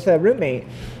space with a roommate.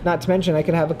 Not to mention, I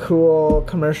could have a cool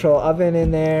commercial oven in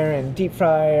there, and deep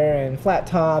fryer, and flat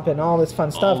top, and all this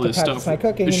fun stuff to practice my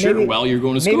cooking. Sure, while you're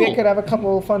going to school. Maybe I could have a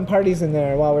couple of fun parties in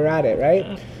there while we're at it,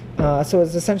 right? So it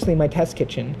was essentially my test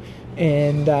kitchen.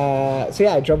 And so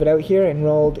yeah, I drove it out here,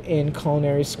 enrolled in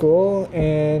culinary school,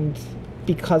 and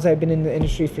because I've been in the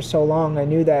industry for so long, I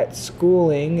knew that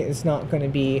schooling is not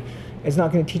going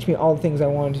to teach me all the things I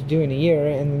wanted to do in a year,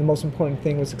 and the most important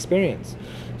thing was experience.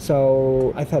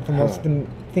 So I thought the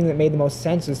thing that made the most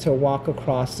sense is to walk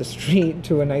across the street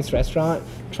to a nice restaurant,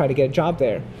 try to get a job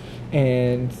there.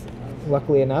 And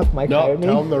luckily enough, Mike hired me.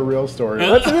 Tell them the real story.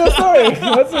 What's the real story?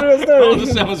 What's the real story? Oh,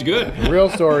 this sounds good. The real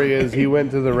story is he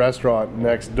went to the restaurant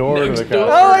next door to the cafe.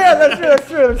 Oh yeah,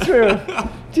 that's true.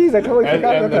 Jeez, I totally forgot about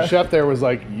that. And the chef there was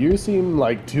like, you seem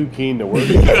like too keen to work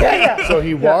here. So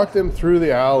he walked him through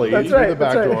the alley, through the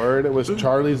back door, and it was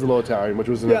Charlie's Little Italian, which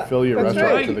was an affiliate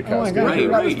restaurant to the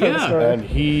Cascade. And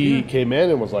he came in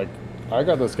and was like, I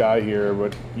got this guy here,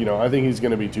 but I think he's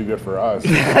going to be too good for us.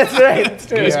 That's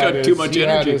right. He's got too much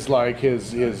energy. He had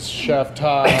his chef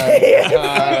tie,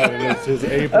 and his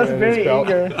apron, and his belt.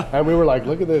 Eager. And we were like,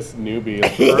 look at this newbie.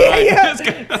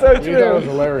 So true. That was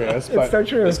hilarious. It's so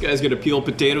true. This guy's going to peel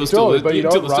potatoes till the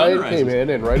sun Ryan rises. came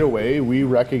in, and right away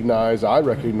I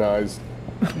recognized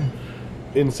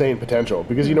insane potential.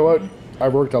 Because you know what?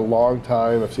 I've worked a long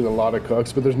time, I've seen a lot of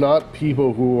cooks, but there's not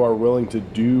people who are willing to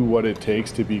do what it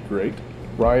takes to be great.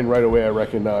 Ryan, right away, I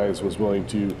recognized, was willing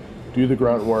to do the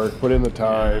grunt work, put in the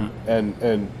time,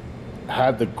 and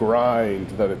had the grind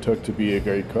that it took to be a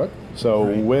great cook. So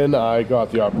when I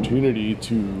got the opportunity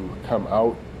to come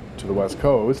out to the West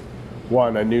Coast,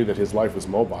 one, I knew that his life was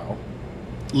mobile.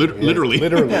 Literally.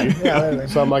 Literally. Yeah, literally.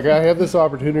 So I'm like, I have this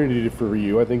opportunity for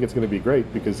you. I think it's going to be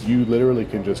great because you literally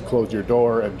can just close your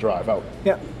door and drive out.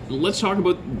 Yeah. Let's talk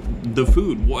about the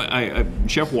food.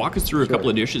 Chef, walk us through a couple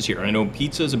of dishes here. I know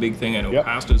pizza is a big thing. I know Yep.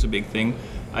 pasta is a big thing.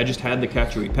 I just had the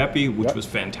cacio e pepe, which Yep. was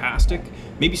fantastic.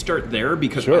 Maybe start there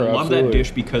because Sure, I love that absolutely.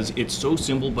 dish because it's so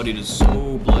simple, but it is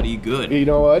so bloody good. You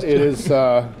know what? It is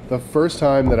the first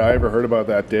time that I ever heard about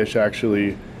that dish.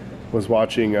 Actually, was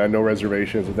watching No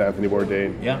Reservations with Anthony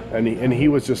Bourdain. Yeah. And he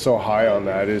was just so high on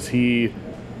that. Is he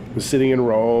was sitting in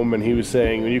Rome and he was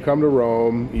saying, when you come to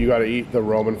Rome, you got to eat the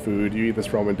Roman food. You eat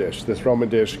this Roman dish. This Roman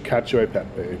dish, cacio e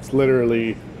pepe. It's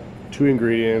literally 2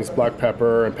 ingredients: black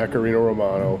pepper and pecorino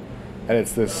romano. And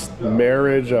it's this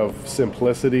marriage of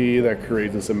simplicity that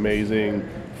creates this amazing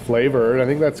flavor. And I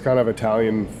think that's kind of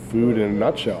Italian food in a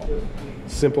nutshell.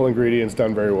 Simple ingredients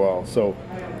done very well. So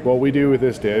what we do with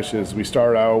this dish is we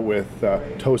start out with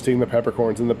toasting the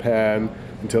peppercorns in the pan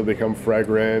until they become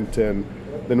fragrant. And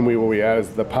then what we add is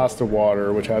the pasta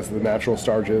water, which has the natural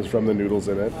starches from the noodles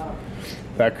in it.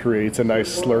 That creates a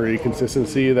nice slurry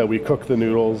consistency that we cook the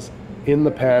noodles in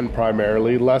the pan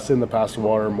primarily, less in the pasta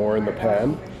water, more in the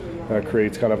pan. That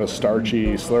creates kind of a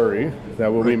starchy slurry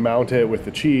that when we mount it with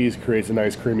the cheese creates a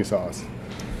nice creamy sauce.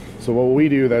 So what we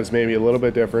do that's maybe a little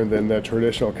bit different than the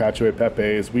traditional cacio e pepe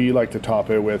is we like to top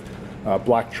it with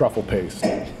black truffle paste.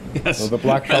 Yes. So the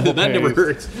black truffle that paste never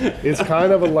hurts. is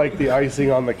kind of like the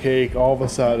icing on the cake. All of a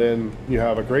sudden you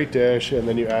have a great dish and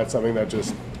then you add something that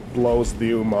just blows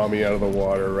the umami out of the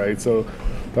water, right? So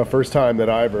the first time that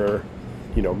I ever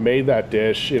made that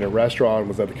dish in a restaurant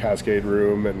was at the Cascade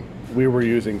Room, and we were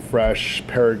using fresh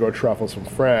Perigord truffles from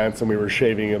France, and we were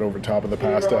shaving it over top of the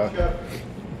pasta.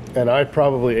 And I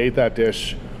probably ate that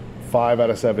dish 5 out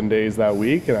of 7 days that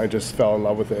week, and I just fell in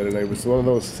love with it. And it was one of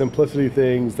those simplicity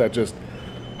things that just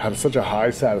had such a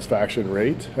high satisfaction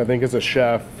rate. I think as a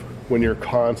chef, when you're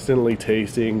constantly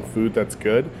tasting food that's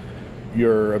good,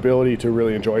 your ability to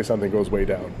really enjoy something goes way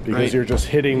down because Right. you're just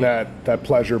hitting that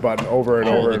pleasure button over and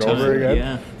All over the and time, over again.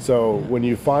 yeah. So when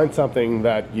you find something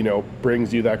that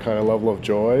brings you that kind of level of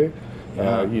joy,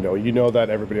 you know that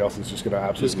everybody else is just going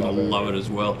to Just absolutely gonna love it as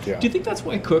well. Yeah. Do you think that's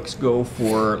why cooks go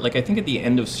for, like, I think at the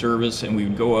end of service, and we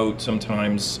would go out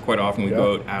sometimes, quite often we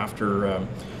go out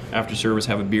after service,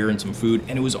 have a beer and some food,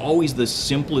 and it was always the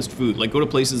simplest food. Like, go to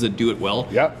places that do it well,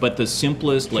 Yeah. but the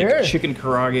simplest, like Sure. chicken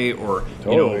karaage or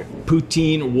Totally.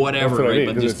 poutine, whatever. That's what right? I mean,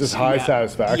 But because it's just high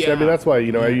satisfaction. I mean, that's why,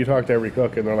 you talk to every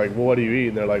cook and they're like, well, what do you eat?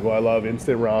 And they're like, well, I love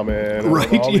instant ramen. I love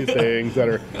Right, all these yeah. things that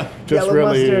are just Yellow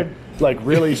really, mustard. like,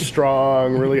 really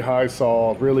strong, really high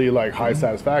salt, really, like, high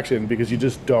satisfaction because you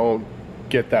just don't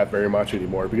get that very much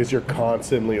anymore because you're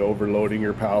constantly overloading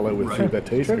your palate with food that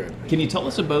tastes good. Can you tell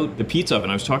us about the pizza oven?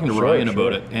 I was talking to Sure, Ryan sure.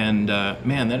 about it, and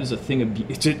man, that is a thing of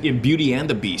it's a Beauty and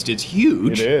the Beast. It's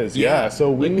huge. It is, yeah.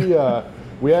 So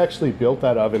we actually built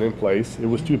that oven in place. It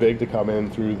was too big to come in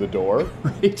through the door,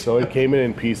 Right. so it came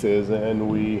in pieces, and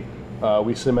we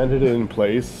cemented it in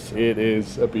place. It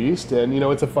is a beast, and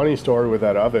it's a funny story with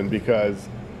that oven because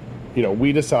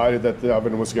we decided that the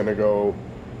oven was going to go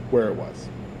where it was.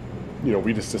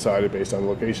 We just decided based on the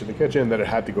location of the kitchen that it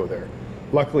had to go there.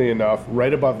 Luckily enough,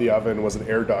 right above the oven was an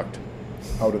air duct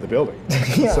out of the building.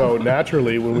 Yeah. So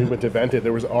naturally, when we went to vent it,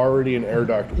 there was already an air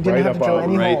duct You didn't right have to drill above,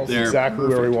 any Right holes. there. exactly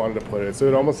where we wanted to put it. So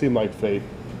it almost seemed like fate.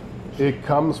 It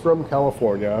comes from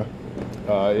California.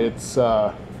 It's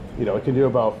it can do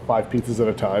about 5 pizzas at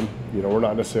a time. We're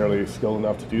not necessarily skilled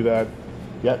enough to do that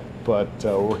yet, but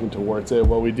we're working towards it.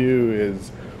 What we do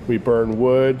is we burn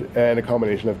wood and a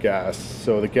combination of gas.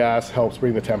 So the gas helps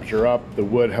bring the temperature up. The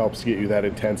wood helps get you that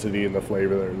intensity and the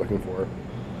flavor that you're looking for.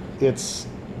 It's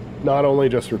not only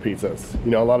just for pizzas.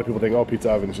 A lot of people think, oh,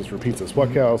 pizza oven is just for pizzas.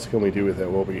 What else can we do with it?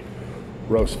 Well, we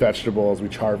roast vegetables, we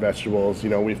char vegetables.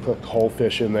 We've cooked whole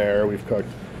fish in there. We've cooked,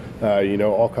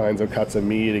 all kinds of cuts of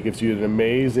meat. It gives you an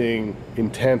amazing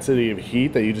intensity of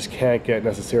heat that you just can't get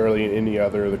necessarily in any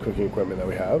other of the cooking equipment that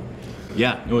we have.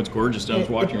 Yeah, no, it's gorgeous. I was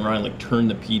watching Ryan like turn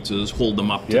the pizzas, hold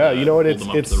them up. To Yeah, the, you know what? hold them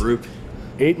up It's to the roof.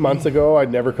 8 months ago, I'd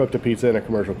never cooked a pizza in a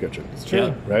commercial kitchen. It's true.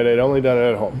 Yeah. Right? I'd only done it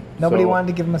at home. Nobody So wanted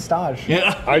to give him a stage.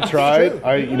 Yeah, I tried.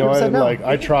 said no.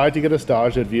 I tried to get a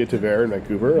stage at Via Tavera in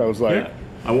Vancouver. I was like, yeah.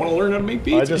 I want to learn how to make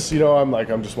pizza. I just,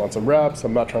 I'm just want some reps.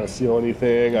 I'm not trying to steal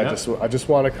anything. Yeah. I just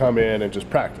want to come in and just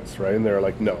practice, right? And they're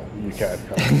like, no, you can't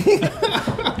come.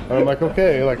 And I'm like,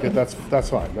 okay, like that's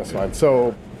fine, that's fine.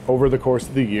 So over the course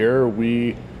of the year,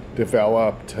 we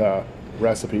developed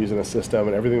recipes and a system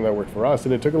and everything that worked for us.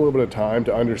 And it took a little bit of time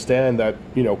to understand that,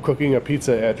 cooking a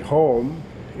pizza at home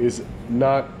is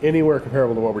not anywhere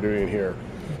comparable to what we're doing here.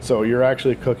 So you're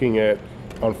actually cooking it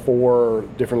on 4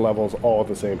 different levels all at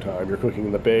the same time. You're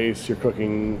cooking the base, you're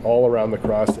cooking all around the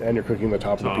crust, and you're cooking the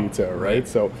top of the pizza, right?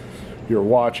 So you're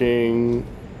watching,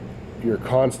 you're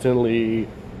constantly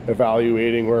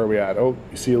evaluating where are we at. Oh,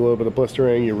 you see a little bit of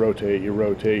blistering, you rotate,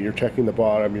 you're checking the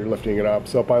bottom, you're lifting it up.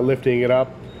 So by lifting it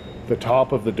up, the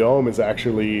top of the dome is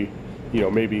actually,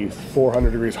 maybe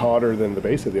 400 degrees hotter than the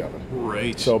base of the oven.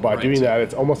 Right. So by doing that,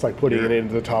 it's almost like putting it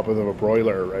into the top of a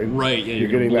broiler, right? Right. Yeah, you're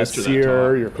getting that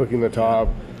sear, you're cooking the top.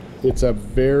 It's a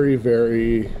very,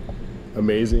 very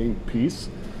amazing piece.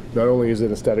 Not only is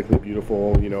it aesthetically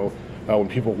beautiful, when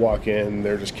people walk in,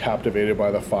 they're just captivated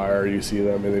by the fire. You see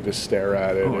them and they just stare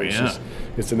at it.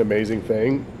 It's an amazing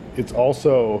thing. It's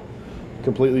also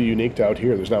completely unique to out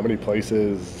here. There's not many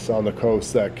places on the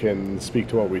coast that can speak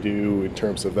to what we do in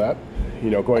terms of that.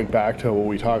 Going back to what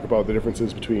we talk about, the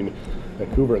differences between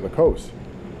Vancouver and the coast.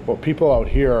 Well, people out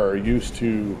here are used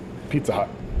to Pizza Hut.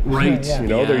 Right.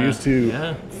 They're used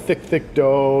to thick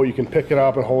dough. You can pick it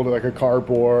up and hold it like a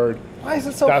cardboard. Why is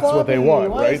it so That's floppy? what they want,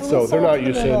 Why right? So they're not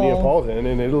used to Neapolitan.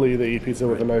 In Italy, they eat pizza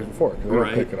with a knife and fork. They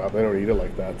don't pick it up. They don't eat it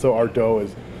like that. So our dough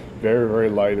is very,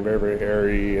 very light and very, very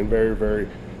airy and very, very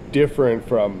different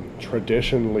from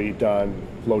traditionally done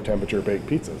low temperature baked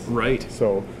pizzas. Right.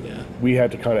 So we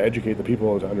had to kind of educate the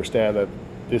people to understand that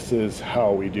this is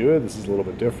how we do it. This is a little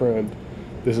bit different.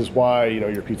 This is why,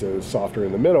 your pizza is softer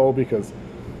in the middle, because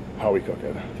how we cook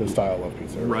it, the style of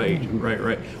pizza.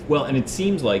 Right. Well, and it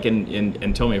seems like,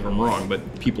 and tell me if I'm wrong,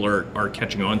 but people are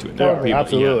catching on to it now. Yeah,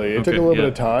 absolutely. It took a little bit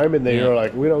of time, and they were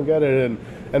like, we don't get it.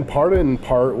 And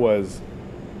part was,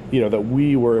 that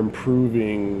we were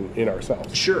improving in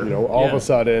ourselves. Sure. All of a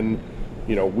sudden,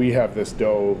 we have this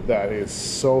dough that is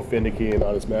so finicky and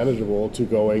not as manageable to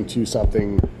going to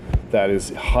something that is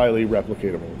highly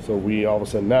replicatable. So all of a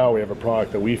sudden now we have a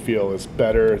product that we feel is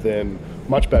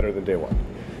much better than day one.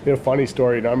 Funny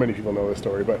story, not many people know this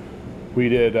story, but we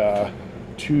did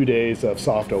 2 days of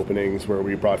soft openings where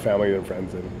we brought family and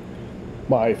friends in.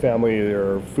 My family,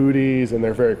 they're foodies and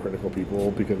they're very critical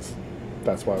people, because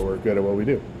that's why we're good at what we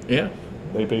do. Yeah.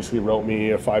 They basically wrote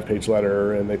me a 5-page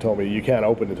letter and they told me, you can't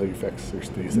open until you fix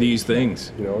these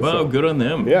things. Well, good on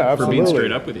them for being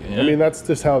straight up with you. Yeah. I mean, that's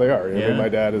just how they are. I mean, my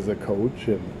dad is a coach,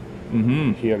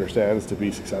 and he understands to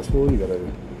be successful, you got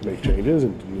to make changes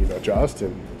and adjust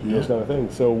and those kind of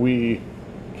things. So we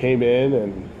came in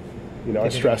and I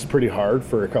stressed pretty hard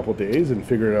for a couple of days and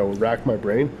figured out, racked my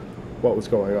brain what was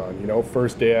going on.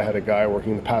 First day I had a guy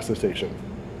working the pasta station.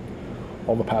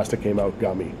 All the pasta came out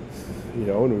gummy,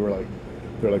 and we were like,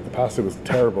 they're like, the pasta was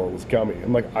terrible, it was gummy.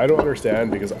 I'm like, I don't understand,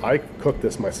 because I cooked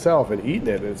this myself and eaten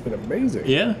it, and it's been amazing.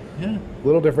 Yeah.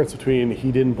 Little difference between,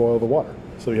 he didn't boil the water.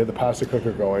 So you had the pasta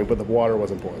cooker going, but the water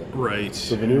wasn't boiling. Right.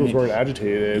 So the noodles weren't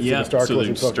agitated, so the starch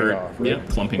wasn't cooking off. Right? Yeah,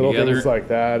 clumping Little together. things like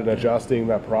that, and adjusting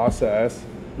that process,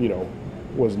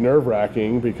 was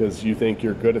nerve-wracking, because you think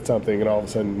you're good at something, and all of a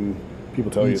sudden people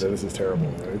tell you that this is terrible,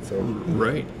 right? So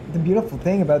the beautiful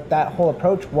thing about that whole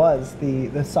approach was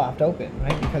the soft open,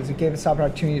 right? Because it gave us the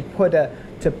opportunity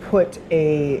to put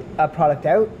a product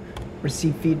out,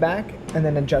 receive feedback, and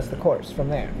then adjust the course from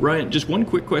there. Ryan, just one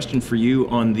quick question for you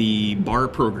on the bar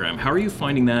program. How are you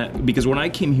finding that? Because when I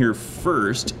came here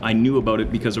first, I knew about it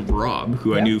because of Rob,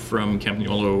 who I knew from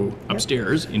Campagnolo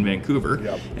upstairs in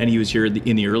Vancouver, and he was here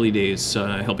in the early days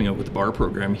helping out with the bar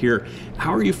program here.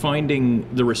 How are you finding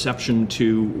the reception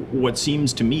to what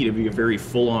seems to me to be a very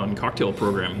full-on cocktail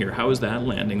program here? How is that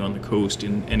landing on the coast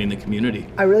and in the community?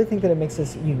 I really think that it makes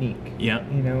us unique. Yeah.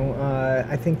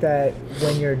 I think that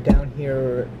when you're down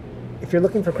here, if you're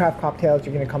looking for craft cocktails,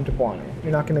 you're going to come to Buono.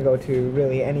 You're not going to go to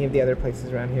really any of the other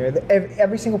places around here.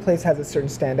 Every single place has its certain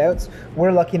standouts.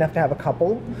 We're lucky enough to have a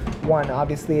couple. One,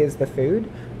 obviously, is the food.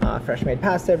 Fresh made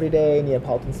pasta every day,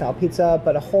 Neapolitan style pizza,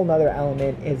 but a whole nother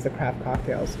element is the craft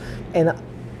cocktails. And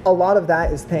a lot of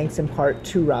that is thanks in part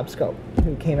to Rob Scope,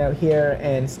 who came out here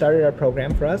and started our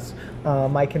program for us.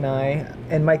 Mike and I,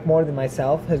 and Mike more than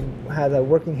myself, has a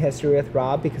working history with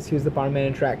Rob, because he was the bar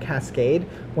manager at Cascade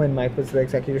when Mike was the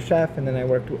executive chef, and then I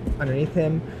worked underneath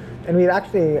him. And we'd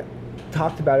actually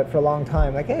talked about it for a long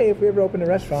time, like, hey, if we ever open a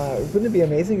restaurant, wouldn't it be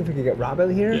amazing if we could get Rob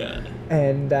out here? Yeah.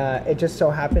 And it just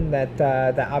so happened that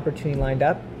that opportunity lined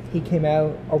up. He came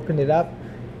out, opened it up.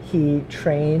 He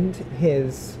trained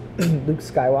his Luke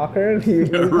Skywalker.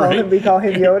 We call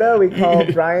him Yoda. We call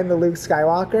Brian the Luke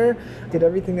Skywalker. Did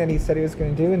everything that he said he was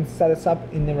going to do and set us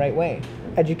up in the right way.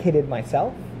 Educated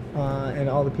myself and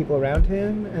all the people around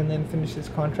him, and then finished his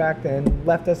contract and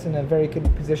left us in a very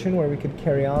good position where we could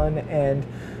carry on and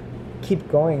keep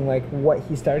going like what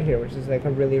he started here, which is like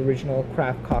a really original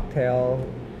craft cocktail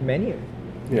menu.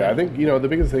 Yeah, I think the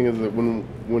biggest thing is that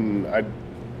when I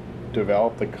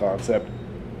developed the concept,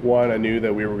 One, I knew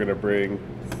that we were going to bring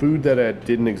food that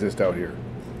didn't exist out here.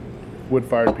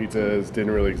 Wood-fired pizzas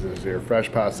didn't really exist here.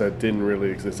 Fresh pasta didn't really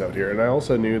exist out here. And I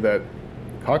also knew that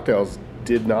cocktails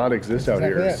did not exist out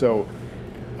here. Exactly it. So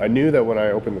I knew that when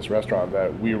I opened this restaurant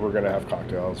that we were going to have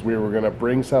cocktails. We were going to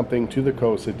bring something to the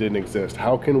coast that didn't exist.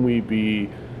 How can we be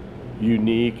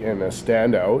unique and a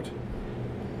standout,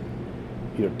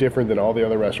 different than all the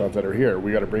other restaurants that are here?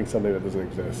 We got to bring something that doesn't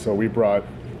exist. So we brought,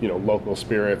 local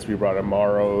spirits. We brought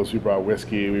Amaros. We brought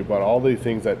whiskey. We brought all the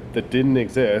things that didn't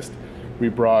exist. We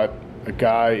brought a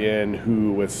guy in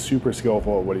who was super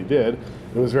skillful at what he did.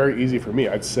 It was very easy for me.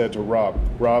 I'd said to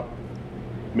Rob,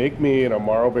 make me an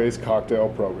Amaro-based cocktail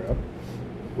program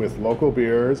with local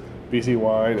beers, BC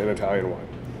wine, and Italian wine.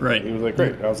 Right. He was like,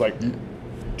 great. I was like,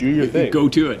 do your thing. Go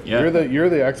to it. Yeah. You're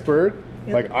the expert.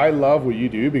 Yeah. Like, I love what you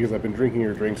do because I've been drinking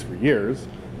your drinks for years.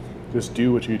 Just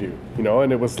do what you do,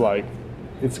 And it was like,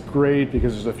 it's great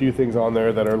because there's a few things on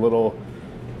there that are little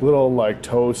like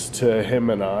toast to him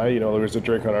and I. There was a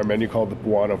drink on our menu called the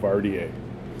Buonavardier.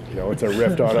 It's a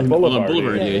riff on a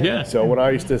Boulevardier. Yeah. So when I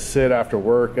used to sit after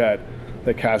work at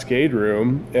the Cascade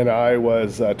Room and I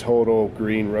was a total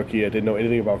green rookie, I didn't know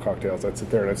anything about cocktails, I'd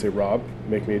sit there and I'd say, Rob,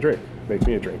 make me a drink.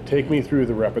 Take me through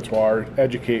the repertoire,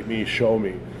 educate me, show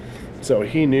me. So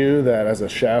he knew that as a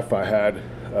chef I had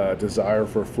a desire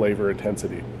for flavor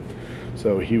intensity.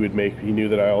 So he knew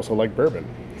that I also like bourbon.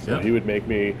 So he would make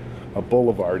me a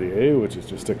Boulevardier, which is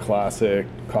just a classic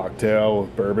cocktail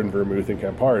with bourbon, vermouth, and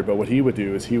Campari. But what he would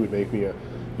do is he would make me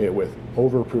it with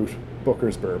overproof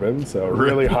Booker's bourbon, so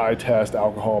really high test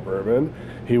alcohol bourbon.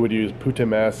 He would use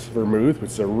Putemess vermouth,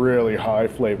 which is a really high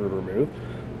flavor vermouth,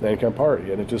 and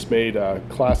Campari, and it just made a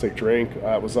classic drink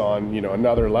that was on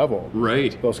another level.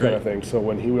 Right. Those kind of things. So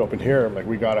when he would open here, I'm like,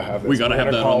 we got to have this. We got to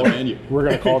have that on the menu. We're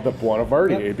going to call it the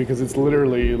Buonavardier because it's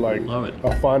literally like Love it.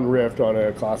 a fun riff on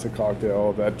a classic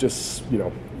cocktail that just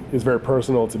is very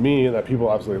personal to me and that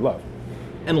people absolutely love.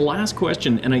 And last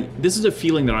question, and this is a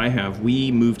feeling that I have.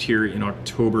 We moved here in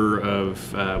October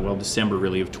of, December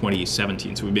really of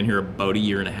 2017, so we've been here about a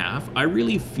year and a half. I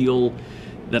really feel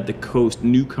that the coast,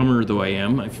 newcomer though I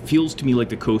am, it feels to me like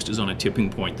the coast is on a tipping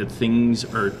point, that things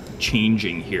are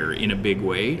changing here in a big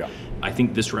way. Yeah. I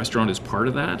think this restaurant is part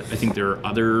of that. I think there are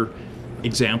other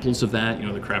examples of that,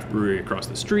 the craft brewery across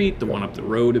the street, the one up the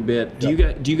road a bit. Do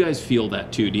you guys feel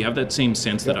that too? Do you have that same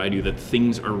sense that I do, that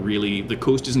things are really, the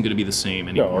coast isn't going to be the same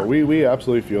anymore? No, we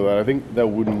absolutely feel that. I think that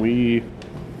when we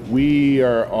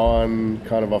are on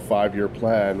kind of a 5-year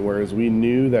plan, whereas we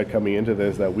knew that coming into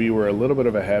this that we were a little bit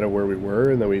of ahead of where we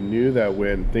were, and that we knew that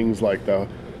when things like the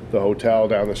hotel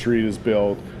down the street is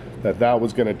built, that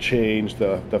was going to change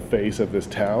the face of this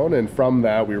town. And from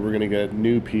that, we were going to get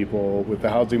new people. With the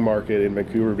housing market in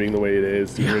Vancouver being the way it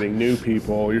is, you're getting new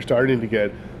people. You're starting to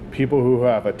get people who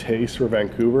have a taste for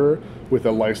Vancouver with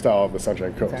the lifestyle of the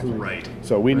Sunshine Coast. Exactly. Right.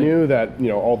 So we knew that,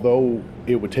 although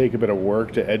it would take a bit of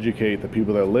work to educate the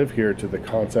people that live here to the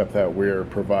concept that we're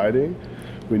providing,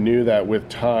 we knew that with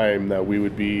time that we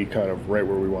would be kind of right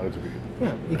where we wanted to be.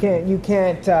 Yeah, you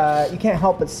can't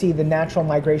help but see the natural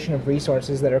migration of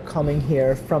resources that are coming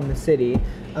here from the city,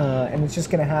 and it's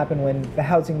just going to happen when the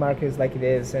housing market is like it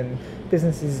is and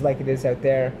business is like it is out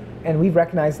there. And we've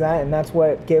recognized that, and that's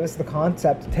what gave us the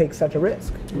concept to take such a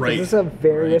risk. Right. This is a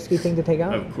very risky thing to take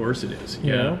on. Of course it is.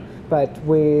 you Yeah. know? But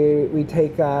we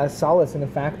take solace in the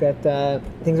fact that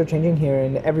things are changing here,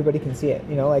 and everybody can see it.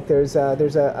 Like there's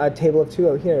a table of two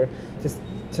out here just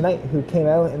tonight who came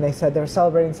out and they said they were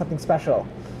celebrating something special.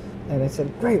 And I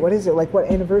said, great, what is it? Like,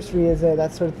 what anniversary is it?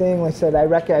 That sort of thing. I said,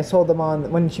 I sold them on,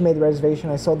 when she made the reservation,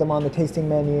 I sold them on the tasting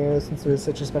menu since it was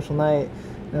such a special night.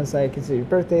 And I was like, is it your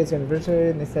birthday? Is it your anniversary?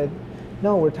 And they said,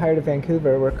 no, we're tired of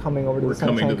Vancouver. We're coming over to the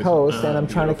Sunshine Coast, and I'm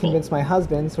trying to convince my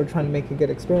husband, so we're trying to make a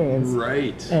good experience.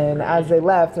 Right. And as they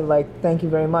left, they're like, thank you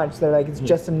very much. They're like, it's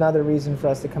just another reason for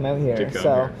us to come out here.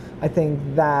 I think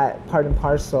that part and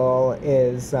parcel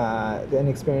is an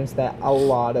experience that a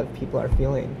lot of people are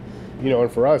feeling.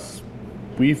 And for us,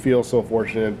 we feel so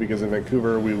fortunate because in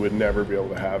Vancouver, we would never be able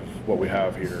to have what we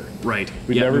have here. Right.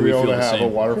 We'd never be able to have a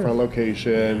waterfront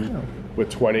location with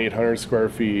 2,800 square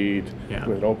feet,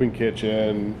 with an open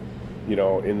kitchen,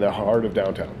 in the heart of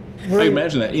downtown. I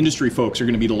imagine that industry folks are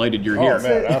going to be delighted you're here.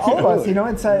 Man, all of us,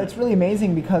 it's really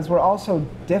amazing because we're all so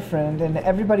different, and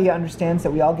everybody understands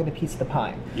that we all get a piece of the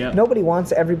pie. Yeah. Nobody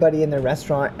wants everybody in their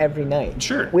restaurant every night.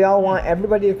 Sure. We all want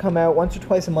everybody to come out once or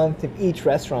twice a month to each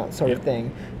restaurant, sort of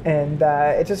thing. And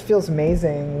it just feels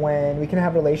amazing when we can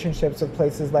have relationships with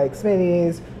places like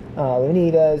Smitty's,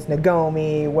 Lunitas,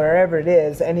 Nagomi, wherever it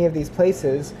is, any of these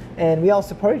places, and we all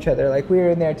support each other. Like, we were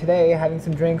in there today having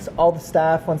some drinks. All the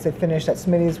staff, once they finished at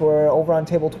Smitty's, were over on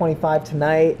table 25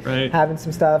 tonight, having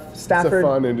some stuff. Stafford, it's a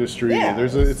fun industry. Yeah.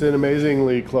 It's an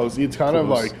amazingly close. It's kind of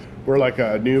like we're like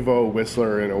a Nouveau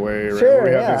Whistler in a way. Right? Sure,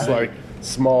 we have this like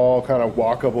small kind of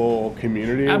walkable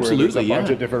community where there's a bunch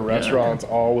of different restaurants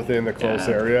all within the close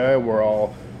area, and we're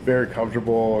all very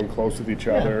comfortable and close with each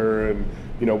other. And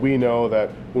you know, we know that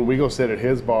when we go sit at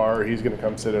his bar, he's going to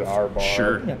come sit at our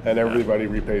bar, and everybody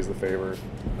repays the favor.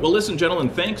 Well, listen, gentlemen,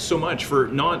 thanks so much for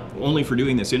not only for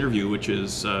doing this interview, which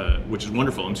is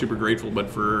wonderful. I'm super grateful, but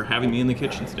for having me in the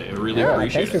kitchen today. I really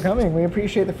appreciate it. Thanks for coming. We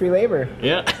appreciate the free labor.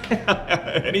 Yeah,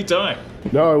 anytime.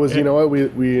 No, it was. You know what?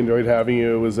 We enjoyed having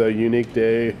you. It was a unique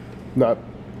day, not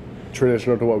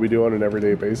traditional to what we do on an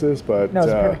everyday basis, but no, it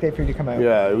was a perfect day for you to come out.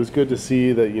 Yeah, it was good to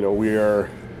see that we are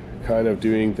kind of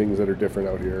doing things that are different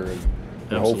out here,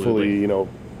 and hopefully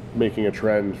making a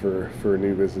trend for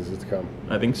new businesses to come.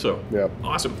 I think so. Yeah.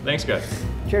 Awesome. Thanks, guys.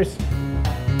 Cheers.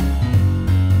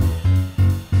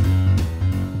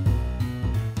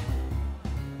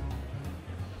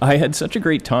 I had such a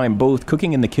great time both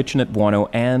cooking in the kitchen at Bueno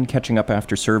and catching up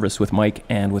after service with Mike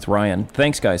and with Ryan.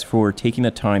 Thanks, guys, for taking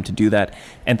the time to do that.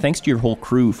 And thanks to your whole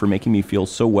crew for making me feel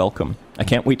so welcome. I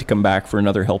can't wait to come back for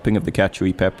another helping of the Cacio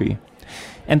e Pepe.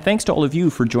 And thanks to all of you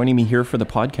for joining me here for the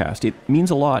podcast. It means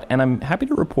a lot, and I'm happy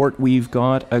to report we've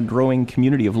got a growing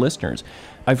community of listeners.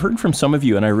 I've heard from some of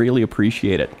you, and I really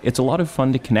appreciate it. It's a lot of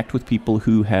fun to connect with people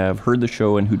who have heard the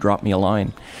show and who drop me a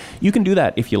line. You can do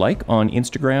that, if you like, on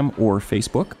Instagram or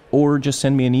Facebook, or just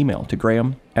send me an email to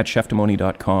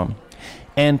graham@chefdemoni.com.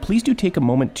 And please do take a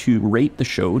moment to rate the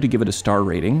show, to give it a star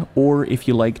rating, or if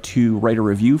you like to write a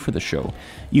review for the show.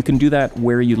 You can do that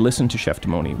where you listen to Chef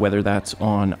Demoni, whether that's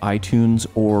on iTunes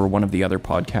or one of the other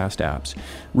podcast apps.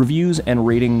 Reviews and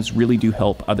ratings really do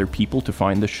help other people to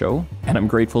find the show, and I'm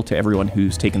grateful to everyone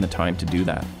who's taken the time to do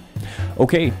that.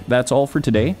 Okay, that's all for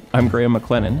today. I'm Graham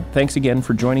McLennan. Thanks again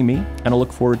for joining me, and I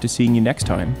look forward to seeing you next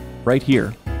time, right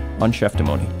here on Chef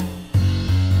Demoni.